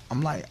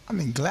 I'm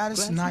in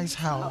Gladys Knight's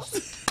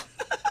house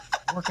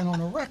working on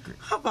a record.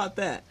 How about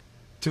that?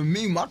 To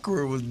me, my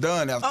career was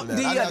done after that.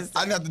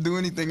 I didn't have to do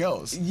anything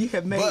else. You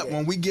have made But it.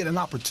 when we get an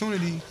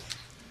opportunity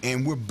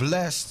and we're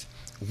blessed,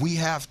 we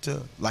have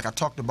to, like I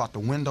talked about the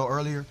window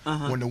earlier,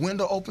 when the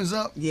window opens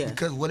up, Yeah.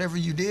 because whatever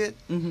you did,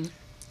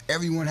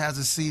 everyone has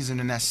a season,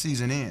 and that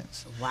season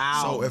ends.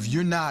 Wow. So if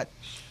you're not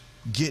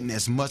getting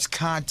as much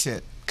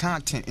content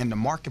in the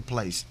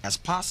marketplace as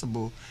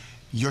possible,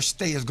 your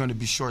stay is going to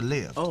be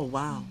short-lived. Oh,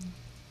 wow.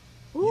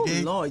 Ooh,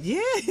 dig? Lord,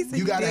 yeah.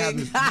 You gotta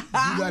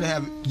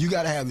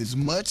have as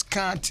much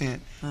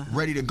content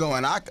ready to go.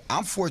 And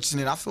I'm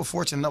fortunate. I feel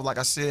fortunate enough. Like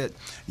I said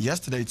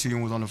yesterday to you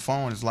and was on the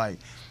phone. It's like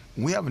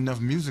we have enough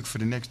music for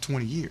the next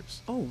 20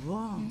 years. Oh,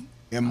 wow.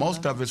 And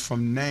most of it's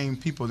from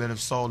named people that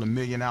have sold 1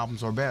 million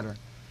albums or better.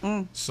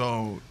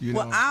 So you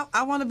know. Well,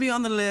 I want to be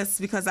on the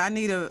list because I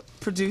need a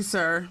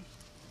producer.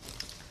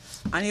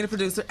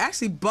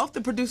 Actually, both the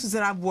producers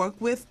that I've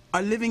worked with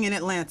are living in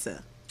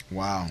Atlanta.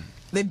 Wow.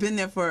 They've been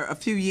there for a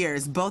few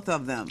years, both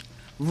of them.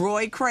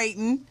 Roy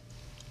Creighton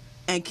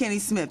and Kenny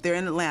Smith. They're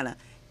in Atlanta.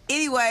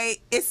 Anyway,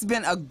 it's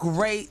been a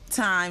great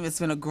time. It's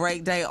been a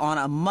great day on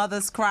A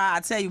Mother's Cry. I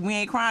tell you, we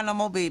ain't crying no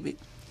more, baby.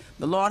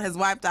 The Lord has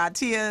wiped our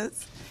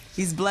tears.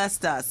 He's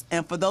blessed us.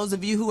 And for those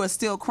of you who are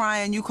still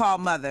crying, you call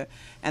Mother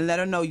and let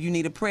her know you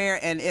need a prayer.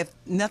 And if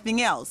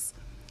nothing else,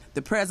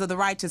 the prayers of the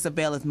righteous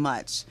availeth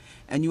much.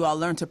 And you all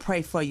learn to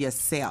pray for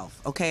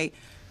yourself, okay?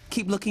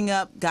 Keep looking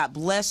up. God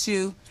bless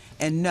you.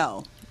 And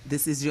know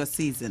this is your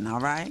season, all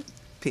right?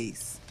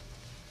 Peace.